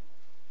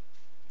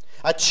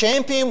 A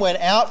champion went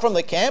out from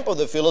the camp of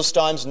the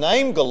Philistines,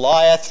 named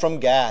Goliath from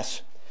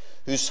Gath,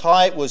 whose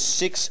height was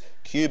 6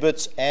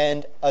 cubits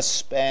and a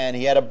span.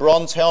 He had a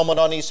bronze helmet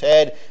on his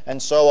head,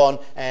 and so on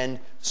and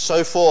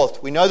so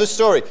forth. We know the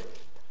story.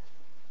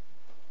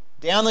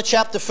 Down the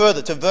chapter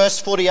further to verse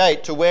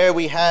 48, to where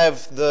we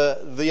have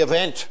the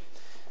event.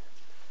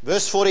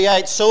 Verse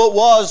 48, so it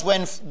was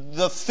when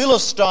the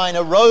Philistine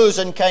arose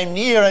and came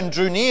near and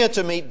drew near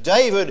to meet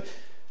David,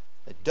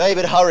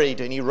 David hurried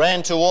and he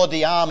ran toward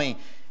the army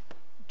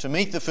to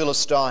meet the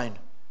Philistine.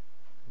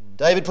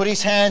 David put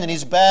his hand in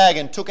his bag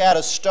and took out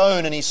a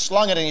stone, and he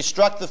slung it and he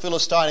struck the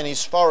Philistine in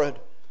his forehead.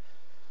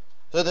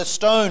 So the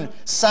stone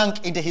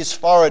sunk into his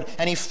forehead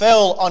and he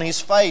fell on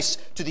his face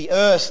to the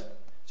earth.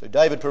 So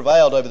David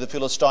prevailed over the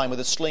Philistine with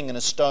a sling and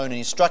a stone, and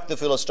he struck the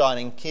Philistine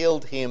and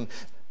killed him.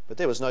 But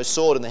there was no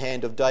sword in the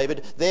hand of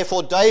David.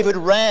 Therefore David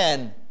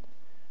ran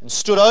and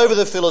stood over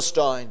the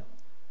Philistine,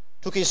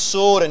 took his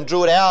sword and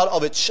drew it out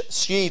of its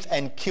sheath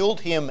and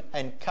killed him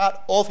and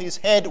cut off his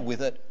head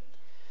with it.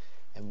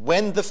 And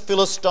when the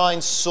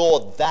Philistines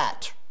saw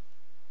that,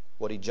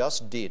 what he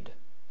just did,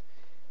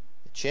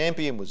 the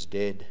champion was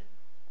dead,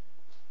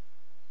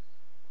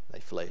 they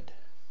fled.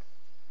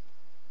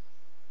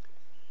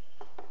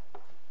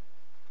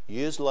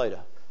 Years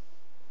later,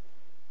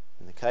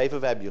 in the cave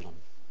of Adullam,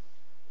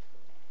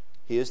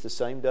 here's the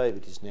same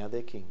David who's now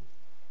their king.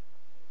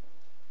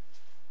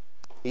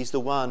 He's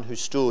the one who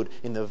stood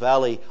in the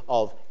valley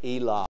of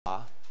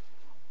Elah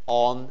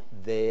on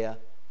their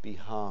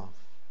behalf.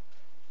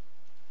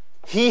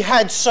 He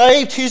had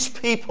saved his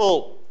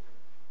people,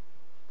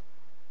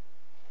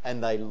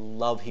 and they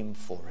love him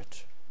for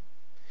it.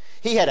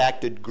 He had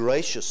acted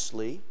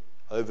graciously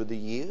over the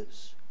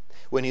years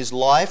when his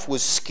life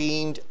was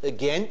schemed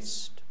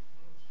against,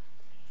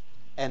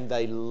 and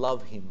they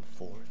love him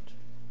for it.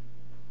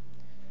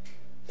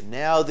 And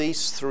now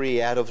these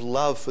three, out of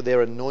love for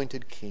their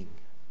anointed king,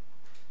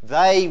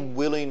 they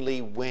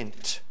willingly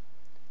went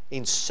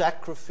in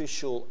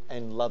sacrificial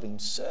and loving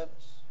service.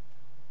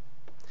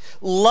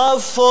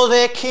 Love for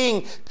their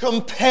king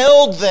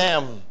compelled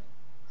them.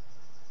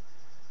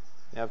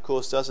 Now, of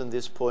course, doesn't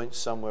this point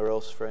somewhere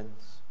else,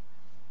 friends?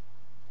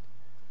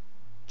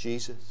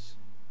 Jesus,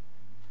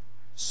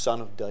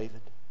 son of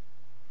David.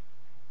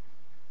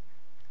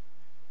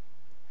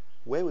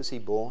 Where was he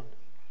born?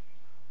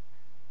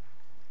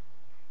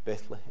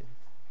 Bethlehem.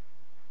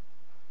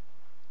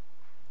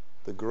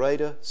 The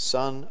greater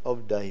son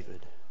of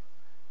David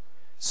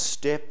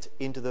stepped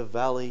into the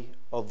valley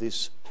of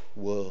this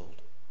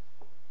world.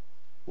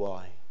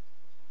 Why?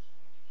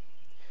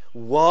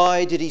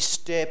 Why did he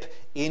step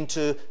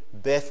into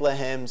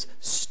Bethlehem's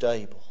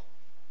stable?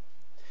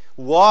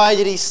 Why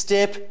did he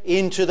step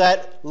into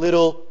that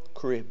little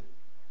crib?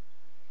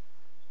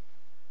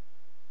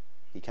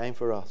 He came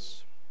for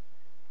us.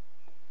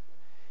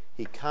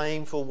 He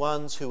came for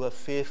ones who are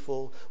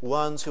fearful,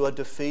 ones who are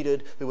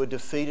defeated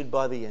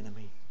by the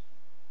enemy.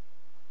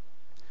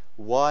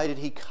 Why did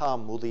he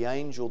come? Well, the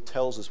angel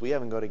tells us. We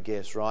haven't got to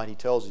guess, right? He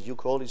tells us, you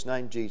call his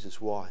name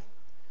Jesus. Why?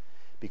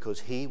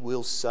 Because he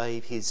will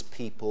save his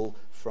people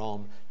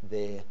from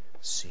their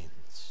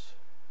sins.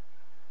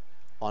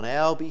 On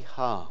our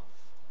behalf,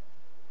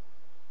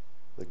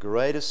 the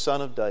greatest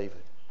son of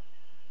David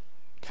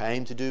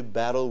came to do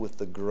battle with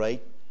the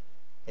great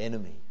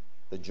enemy,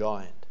 the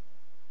giant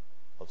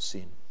of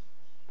sin.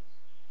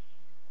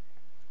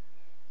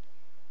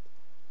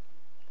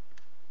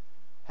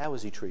 How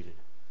was he treated?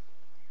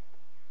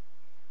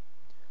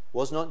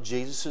 Was not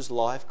Jesus'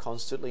 life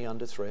constantly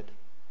under threat?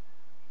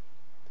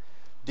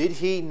 Did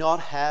he not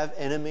have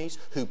enemies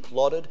who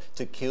plotted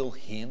to kill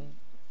him?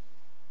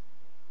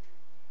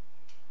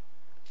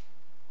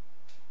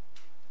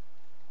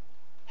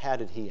 How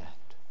did he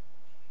act?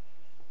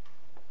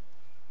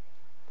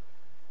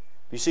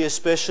 You see,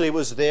 especially it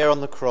was there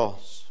on the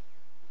cross,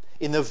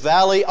 in the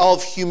valley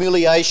of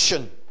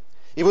humiliation.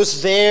 It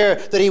was there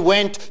that he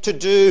went to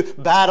do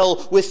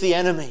battle with the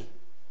enemy.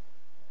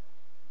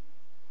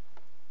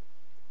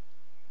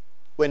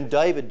 When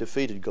David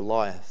defeated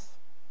Goliath,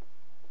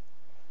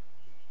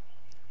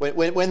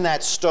 when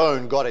that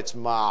stone got its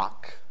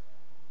mark,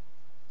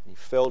 he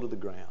fell to the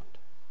ground.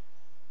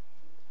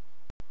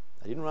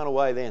 They didn't run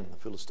away then, the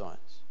Philistines.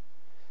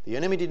 The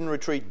enemy didn't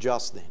retreat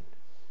just then.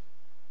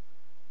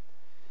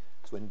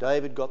 It's when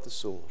David got the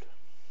sword,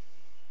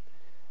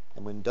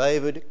 and when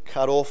David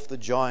cut off the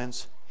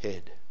giant's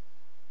head.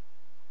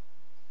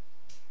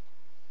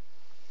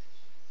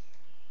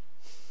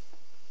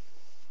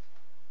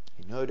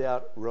 He no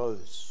doubt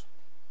rose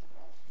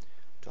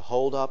to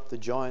hold up the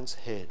giant's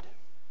head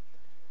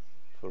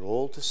for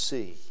all to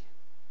see,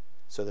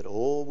 so that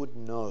all would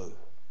know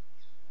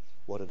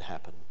what had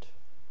happened.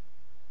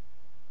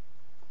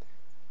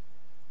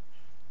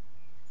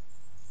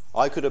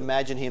 I could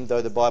imagine him,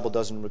 though the Bible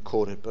doesn't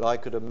record it, but I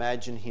could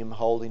imagine him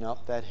holding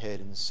up that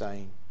head and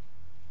saying,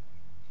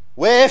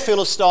 "Where,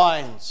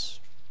 Philistines,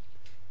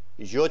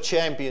 is your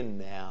champion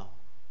now?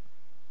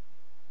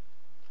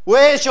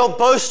 Where's your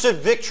boasted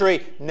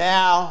victory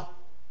now?"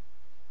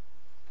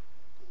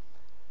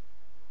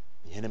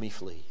 The enemy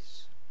flees.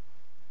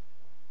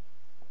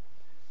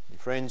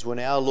 Friends, when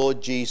our Lord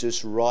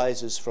Jesus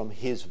rises from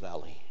his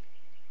valley,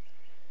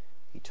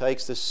 he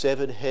takes the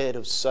severed head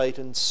of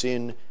Satan,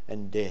 sin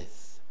and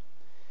death,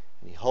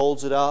 and he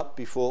holds it up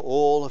before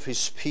all of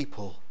his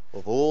people,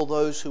 of all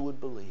those who would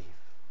believe,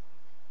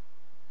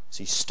 as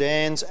he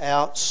stands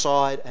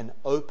outside an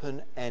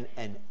open and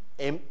an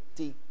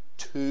empty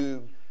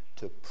tomb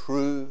to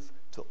prove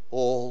to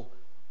all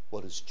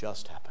what has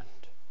just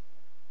happened.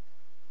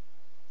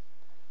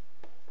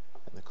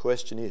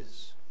 question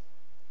is,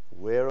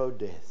 where, O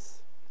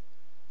death,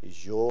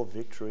 is your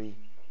victory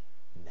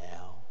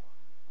now?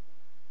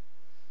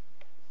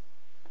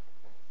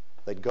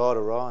 Let God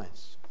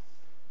arise,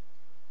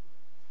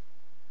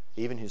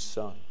 even his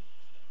Son,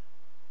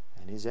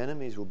 and his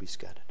enemies will be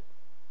scattered.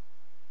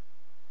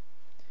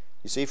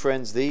 You see,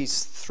 friends,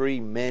 these three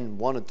men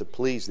wanted to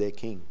please their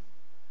king.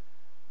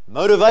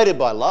 Motivated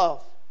by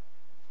love,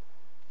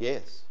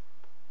 yes.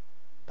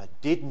 But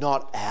did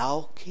not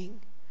our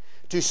king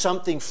do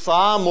something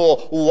far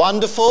more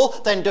wonderful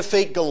than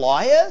defeat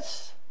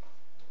Goliath?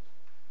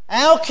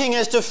 Our king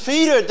has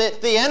defeated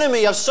the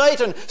enemy of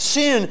Satan,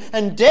 sin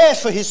and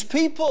death for his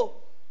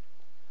people.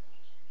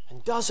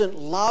 And doesn't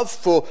love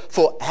for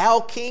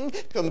our king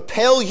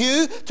compel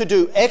you to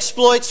do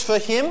exploits for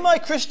him, my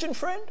Christian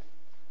friend?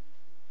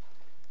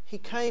 He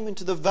came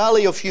into the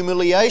valley of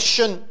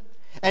humiliation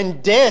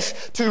and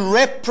death to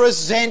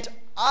represent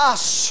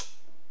us.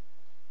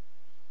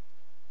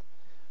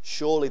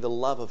 Surely the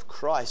love of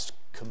Christ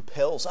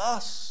compels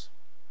us.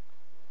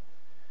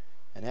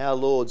 And our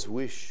Lord's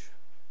wish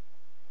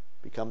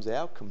becomes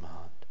our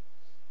command.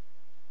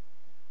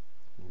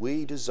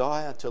 We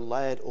desire to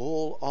lay it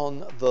all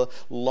on the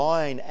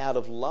line out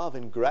of love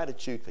and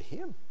gratitude for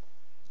him.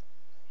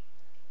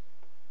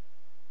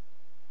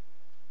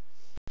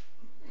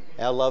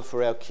 Our love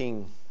for our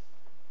King,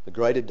 the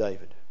greater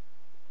David.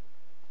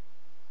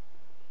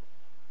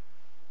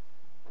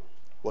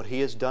 What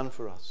he has done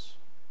for us.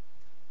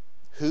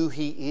 Who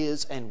he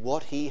is and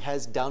what he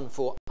has done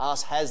for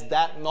us. Has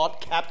that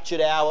not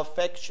captured our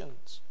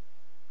affections?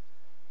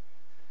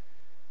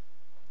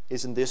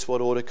 Isn't this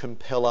what ought to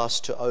compel us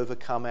to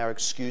overcome our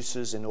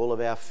excuses and all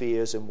of our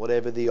fears and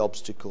whatever the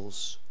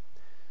obstacles?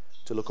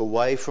 To look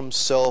away from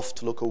self,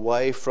 to look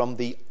away from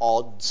the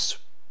odds,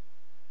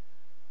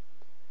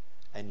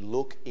 and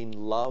look in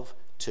love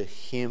to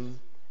him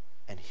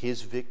and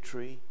his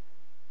victory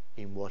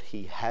in what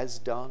he has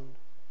done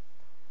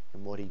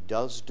and what he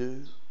does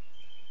do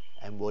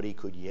and what he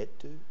could yet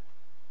do.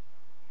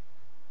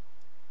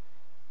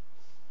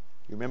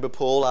 You remember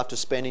Paul, after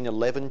spending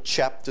 11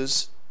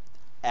 chapters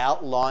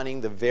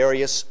outlining the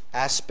various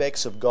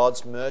aspects of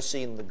God's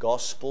mercy in the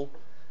gospel,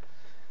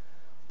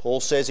 Paul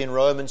says in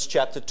Romans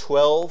chapter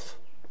 12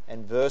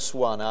 and verse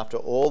 1, after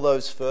all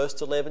those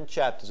first 11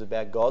 chapters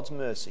about God's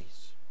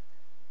mercies,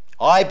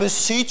 I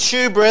beseech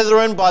you,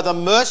 brethren, by the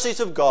mercies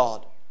of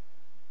God,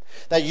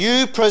 that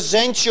you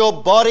present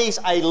your bodies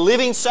a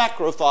living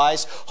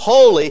sacrifice,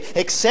 holy,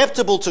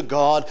 acceptable to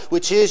God,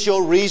 which is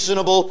your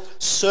reasonable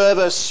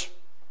service.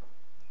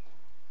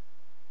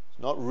 It's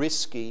not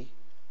risky,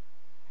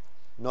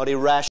 not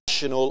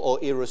irrational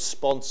or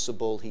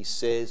irresponsible, he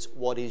says.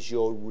 What is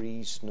your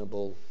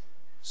reasonable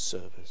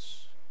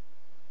service?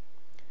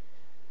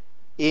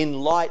 In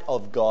light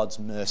of God's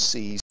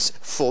mercies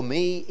for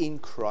me in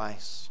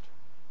Christ,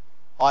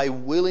 I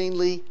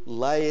willingly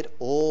lay it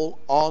all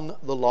on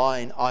the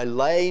line. I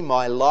lay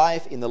my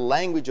life, in the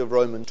language of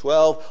Romans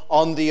 12,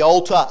 on the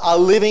altar, a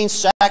living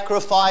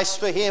sacrifice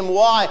for him.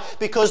 Why?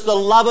 Because the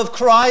love of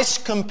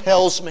Christ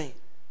compels me.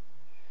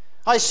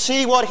 I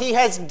see what he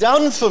has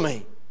done for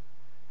me.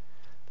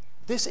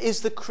 This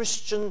is the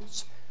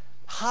Christian's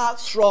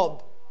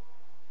heartthrob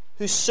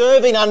who's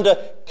serving under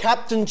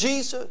Captain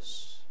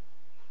Jesus.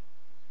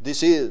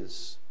 This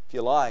is, if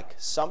you like,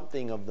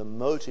 something of the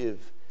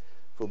motive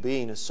for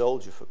being a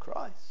soldier for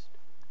Christ.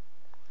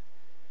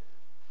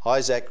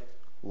 Isaac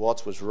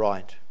Watts was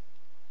right.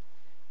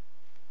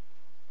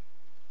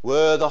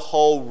 Were the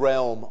whole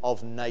realm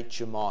of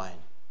nature mine?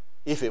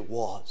 If it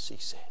was, he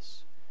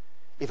says.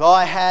 If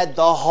I had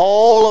the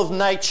whole of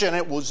nature and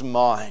it was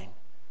mine,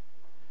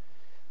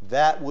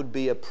 that would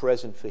be a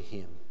present for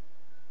him.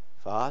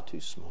 Far too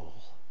small.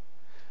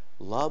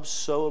 Love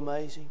so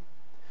amazing,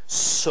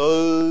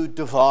 so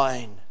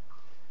divine,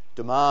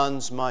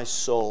 demands my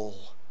soul,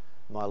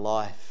 my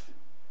life,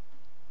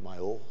 my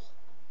all.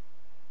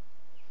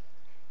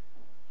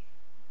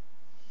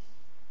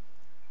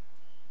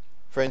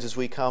 Friends, as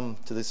we come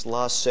to this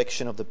last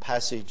section of the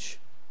passage,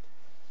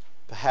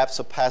 perhaps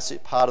a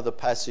part of the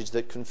passage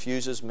that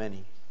confuses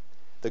many,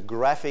 the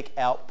graphic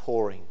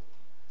outpouring.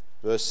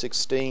 Verse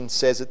 16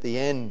 says at the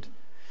end,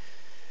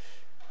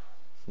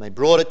 and they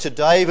brought it to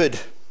David.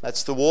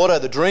 That's the water,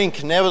 the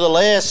drink.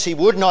 Nevertheless, he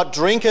would not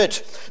drink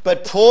it,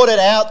 but poured it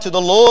out to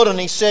the Lord. And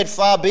he said,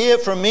 far be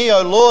it from me,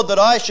 O Lord, that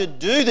I should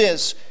do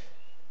this.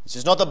 This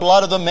is not the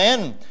blood of the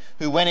men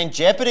who went in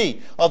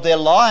jeopardy of their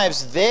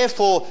lives.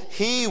 Therefore,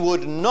 he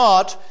would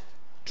not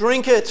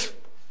drink it.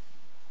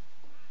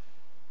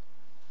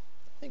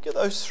 Think of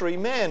those three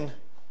men.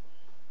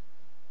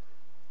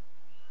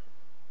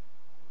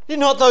 Did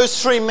not those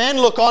three men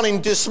look on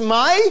in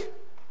dismay?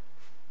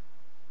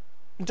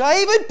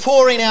 David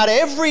pouring out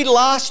every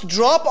last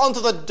drop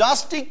onto the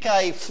dusty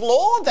cave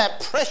floor, that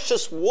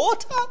precious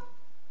water.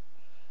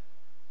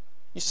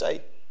 You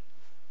say,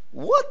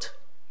 what?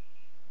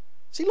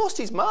 Has he lost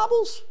his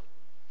marbles?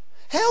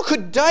 How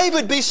could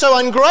David be so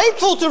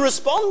ungrateful to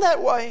respond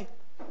that way?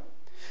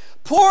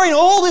 Pouring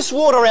all this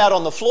water out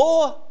on the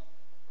floor.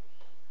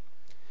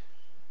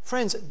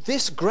 Friends,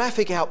 this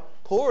graphic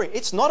outpouring,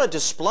 it's not a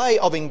display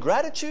of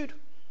ingratitude.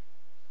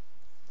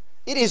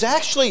 It is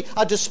actually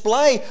a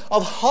display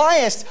of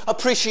highest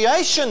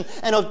appreciation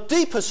and of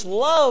deepest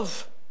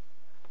love.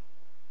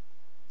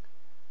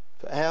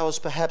 For hours,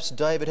 perhaps,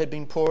 David had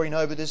been poring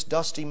over this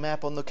dusty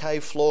map on the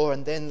cave floor,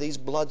 and then these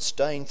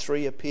blood-stained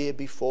three appear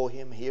before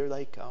him. Here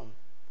they come.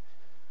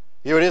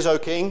 Here it is, O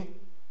king.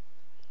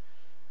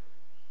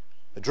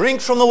 A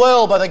drink from the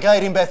well by the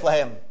gate in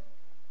Bethlehem.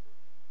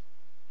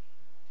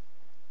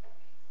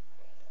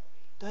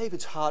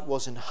 David's heart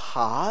wasn't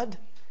hard.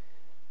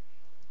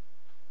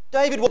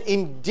 David was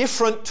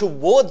indifferent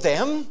toward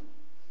them.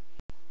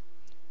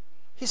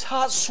 His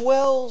heart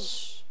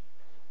swells.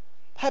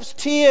 Perhaps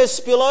tears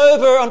spill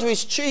over onto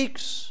his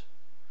cheeks.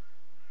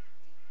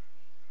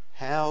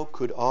 How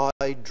could I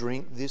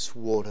drink this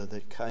water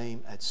that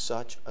came at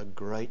such a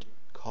great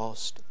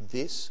cost?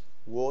 This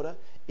water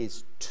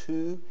is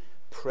too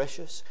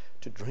precious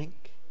to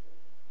drink.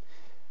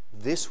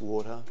 This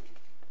water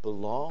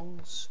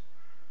belongs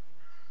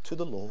to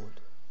the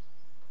Lord.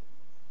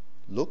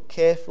 Look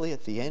carefully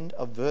at the end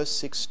of verse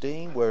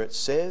 16 where it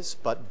says,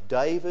 "But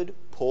David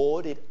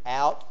poured it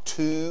out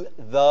to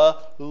the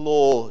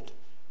Lord."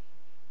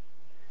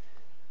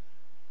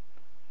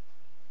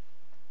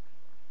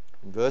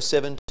 In verse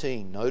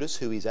 17, notice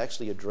who he's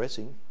actually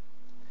addressing.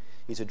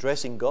 He's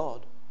addressing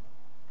God.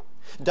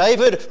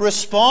 David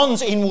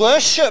responds in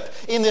worship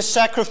in this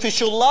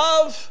sacrificial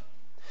love.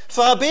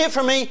 "Far be it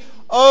from me,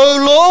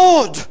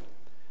 O Lord,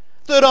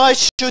 that I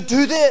should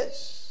do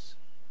this."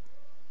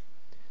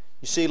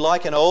 You see,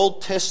 like an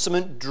Old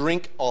Testament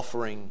drink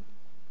offering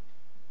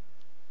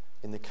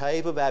in the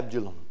cave of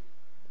Adullam,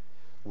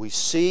 we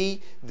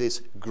see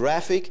this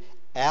graphic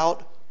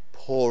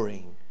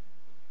outpouring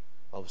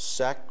of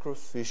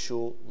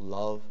sacrificial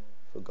love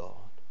for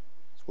God.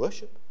 It's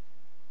worship.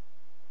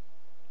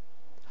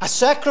 A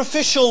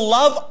sacrificial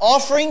love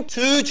offering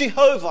to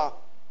Jehovah.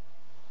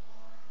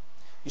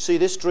 You see,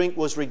 this drink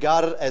was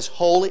regarded as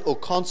holy or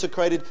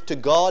consecrated to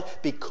God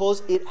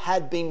because it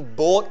had been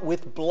bought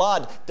with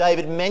blood.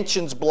 David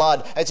mentions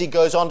blood as he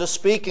goes on to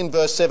speak in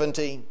verse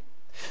 17.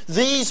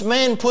 These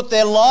men put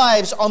their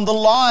lives on the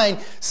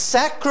line.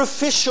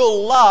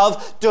 Sacrificial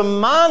love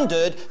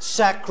demanded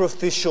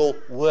sacrificial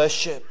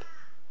worship.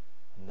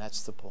 And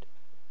that's the point.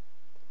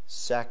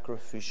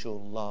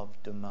 Sacrificial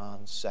love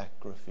demands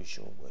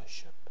sacrificial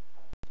worship.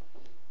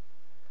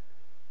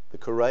 The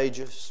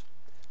courageous,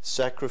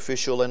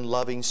 sacrificial and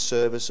loving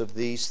service of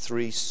these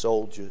three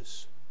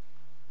soldiers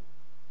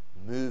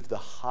moved the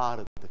heart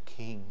of the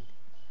king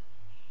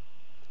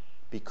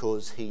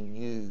because he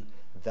knew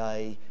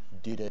they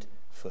did it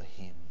for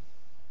him.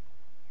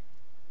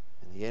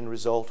 And the end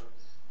result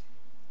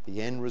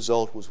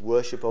was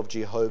worship of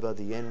Jehovah,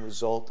 the end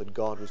result that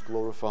God was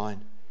glorified.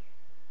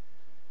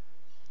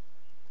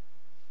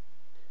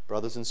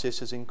 Brothers and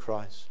sisters in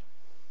Christ,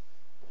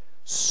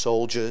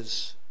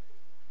 soldiers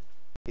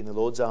in the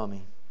Lord's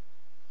army,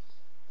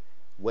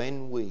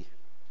 when we,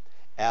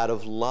 out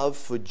of love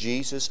for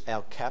Jesus,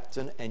 our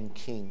captain and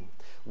king,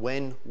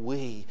 when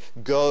we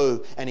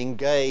go and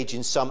engage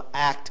in some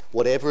act,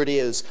 whatever it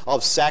is,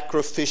 of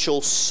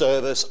sacrificial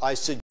service, I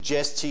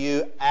suggest to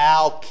you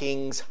our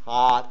King's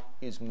heart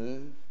is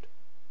moved.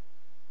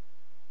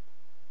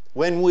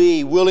 When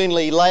we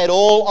willingly lay it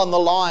all on the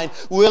line,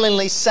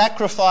 willingly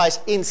sacrifice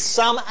in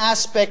some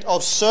aspect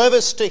of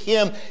service to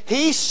Him,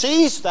 He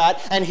sees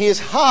that and His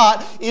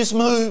heart is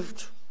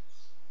moved.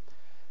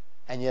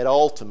 And yet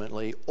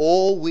ultimately,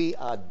 all we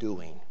are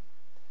doing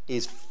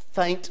is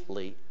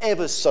faintly,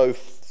 ever so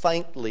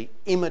faintly,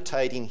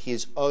 imitating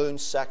His own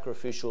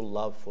sacrificial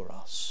love for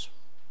us.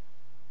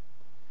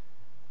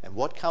 And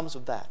what comes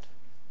of that?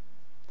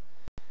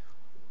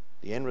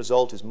 The end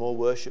result is more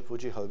worship for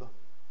Jehovah.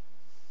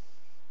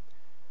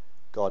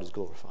 God is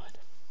glorified.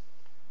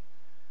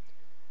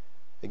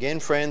 Again,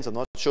 friends, I'm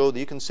not sure that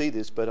you can see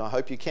this, but I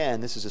hope you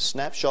can. This is a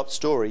snapshot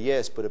story,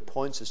 yes, but it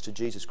points us to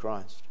Jesus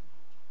Christ,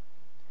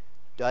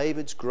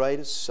 David's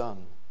greatest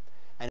son,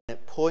 and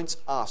it points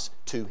us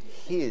to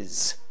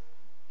His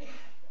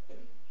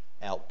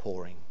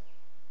outpouring,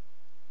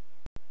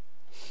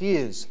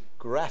 His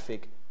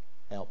graphic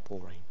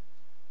outpouring.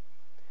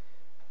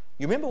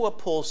 You remember what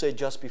Paul said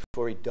just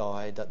before he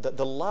died? That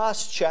the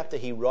last chapter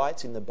he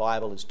writes in the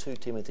Bible is 2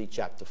 Timothy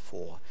chapter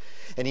 4.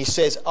 And he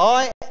says,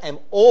 I am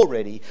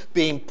already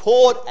being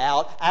poured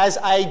out as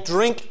a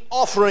drink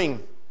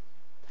offering.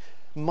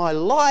 My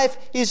life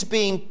is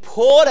being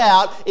poured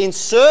out in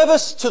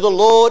service to the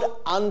Lord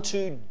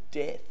unto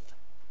death.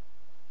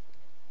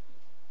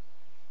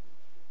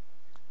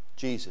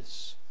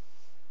 Jesus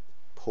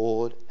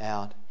poured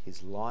out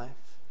His life,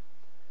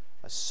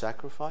 a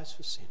sacrifice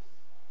for sin.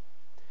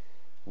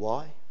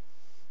 Why?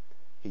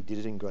 He did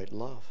it in great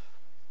love.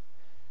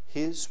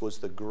 His was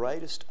the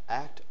greatest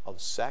act of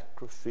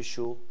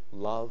sacrificial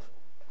love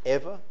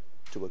ever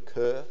to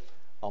occur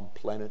on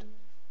planet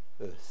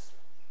Earth.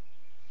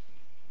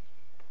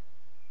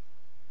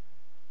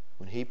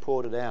 When He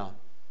poured it out,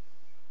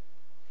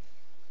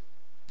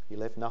 He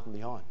left nothing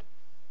behind.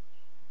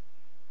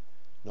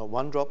 Not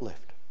one drop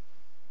left.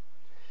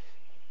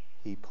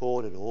 He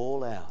poured it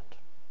all out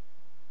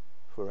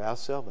for our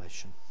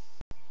salvation.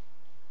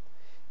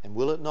 And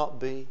will it not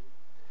be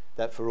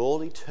that for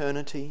all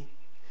eternity,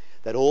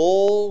 that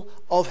all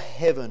of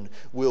heaven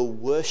will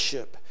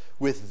worship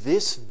with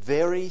this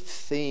very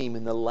theme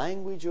in the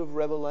language of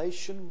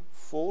Revelation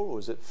 4, or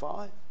is it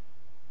 5?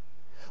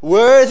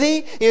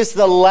 Worthy is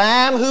the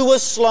Lamb who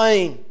was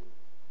slain.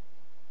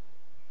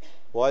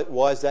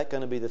 Why is that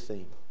going to be the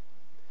theme?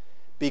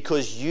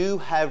 Because you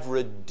have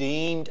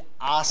redeemed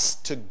us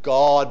to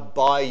God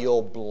by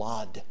your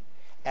blood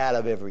out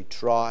of every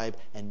tribe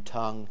and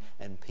tongue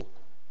and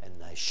people and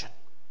nation.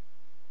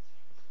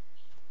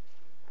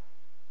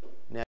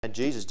 Now,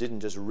 Jesus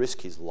didn't just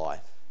risk his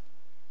life,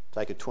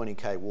 take a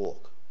 20k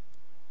walk.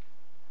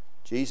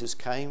 Jesus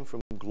came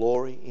from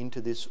glory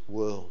into this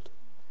world.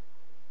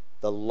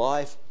 The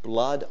life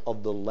blood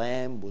of the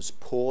Lamb was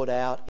poured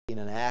out in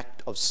an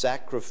act of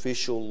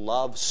sacrificial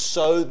love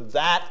so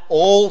that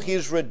all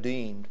his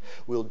redeemed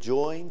will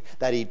join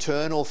that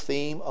eternal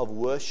theme of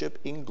worship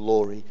in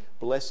glory,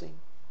 blessing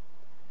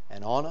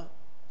and honour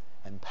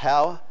and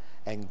power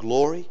and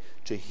glory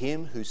to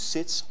him who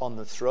sits on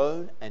the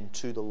throne and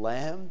to the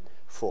Lamb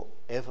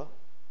forever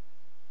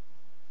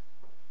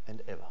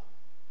and ever.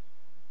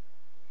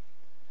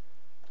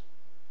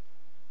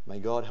 May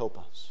God help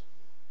us,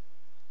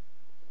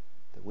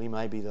 that we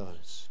may be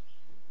those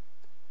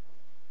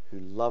who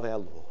love our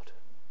Lord,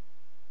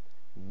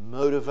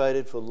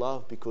 motivated for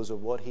love because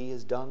of what he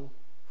has done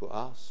for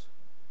us,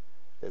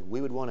 that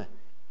we would want to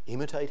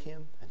imitate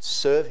him and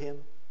serve him,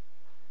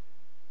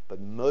 but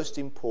most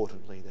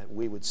importantly, that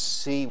we would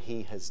see what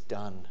he has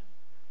done,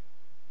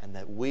 and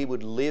that we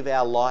would live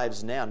our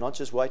lives now, not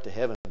just wait to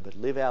heaven, but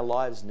live our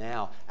lives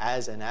now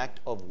as an act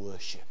of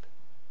worship.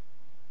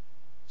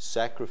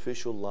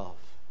 Sacrificial love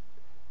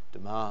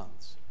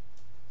demands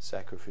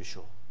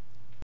sacrificial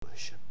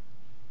worship.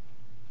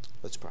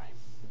 Let's pray.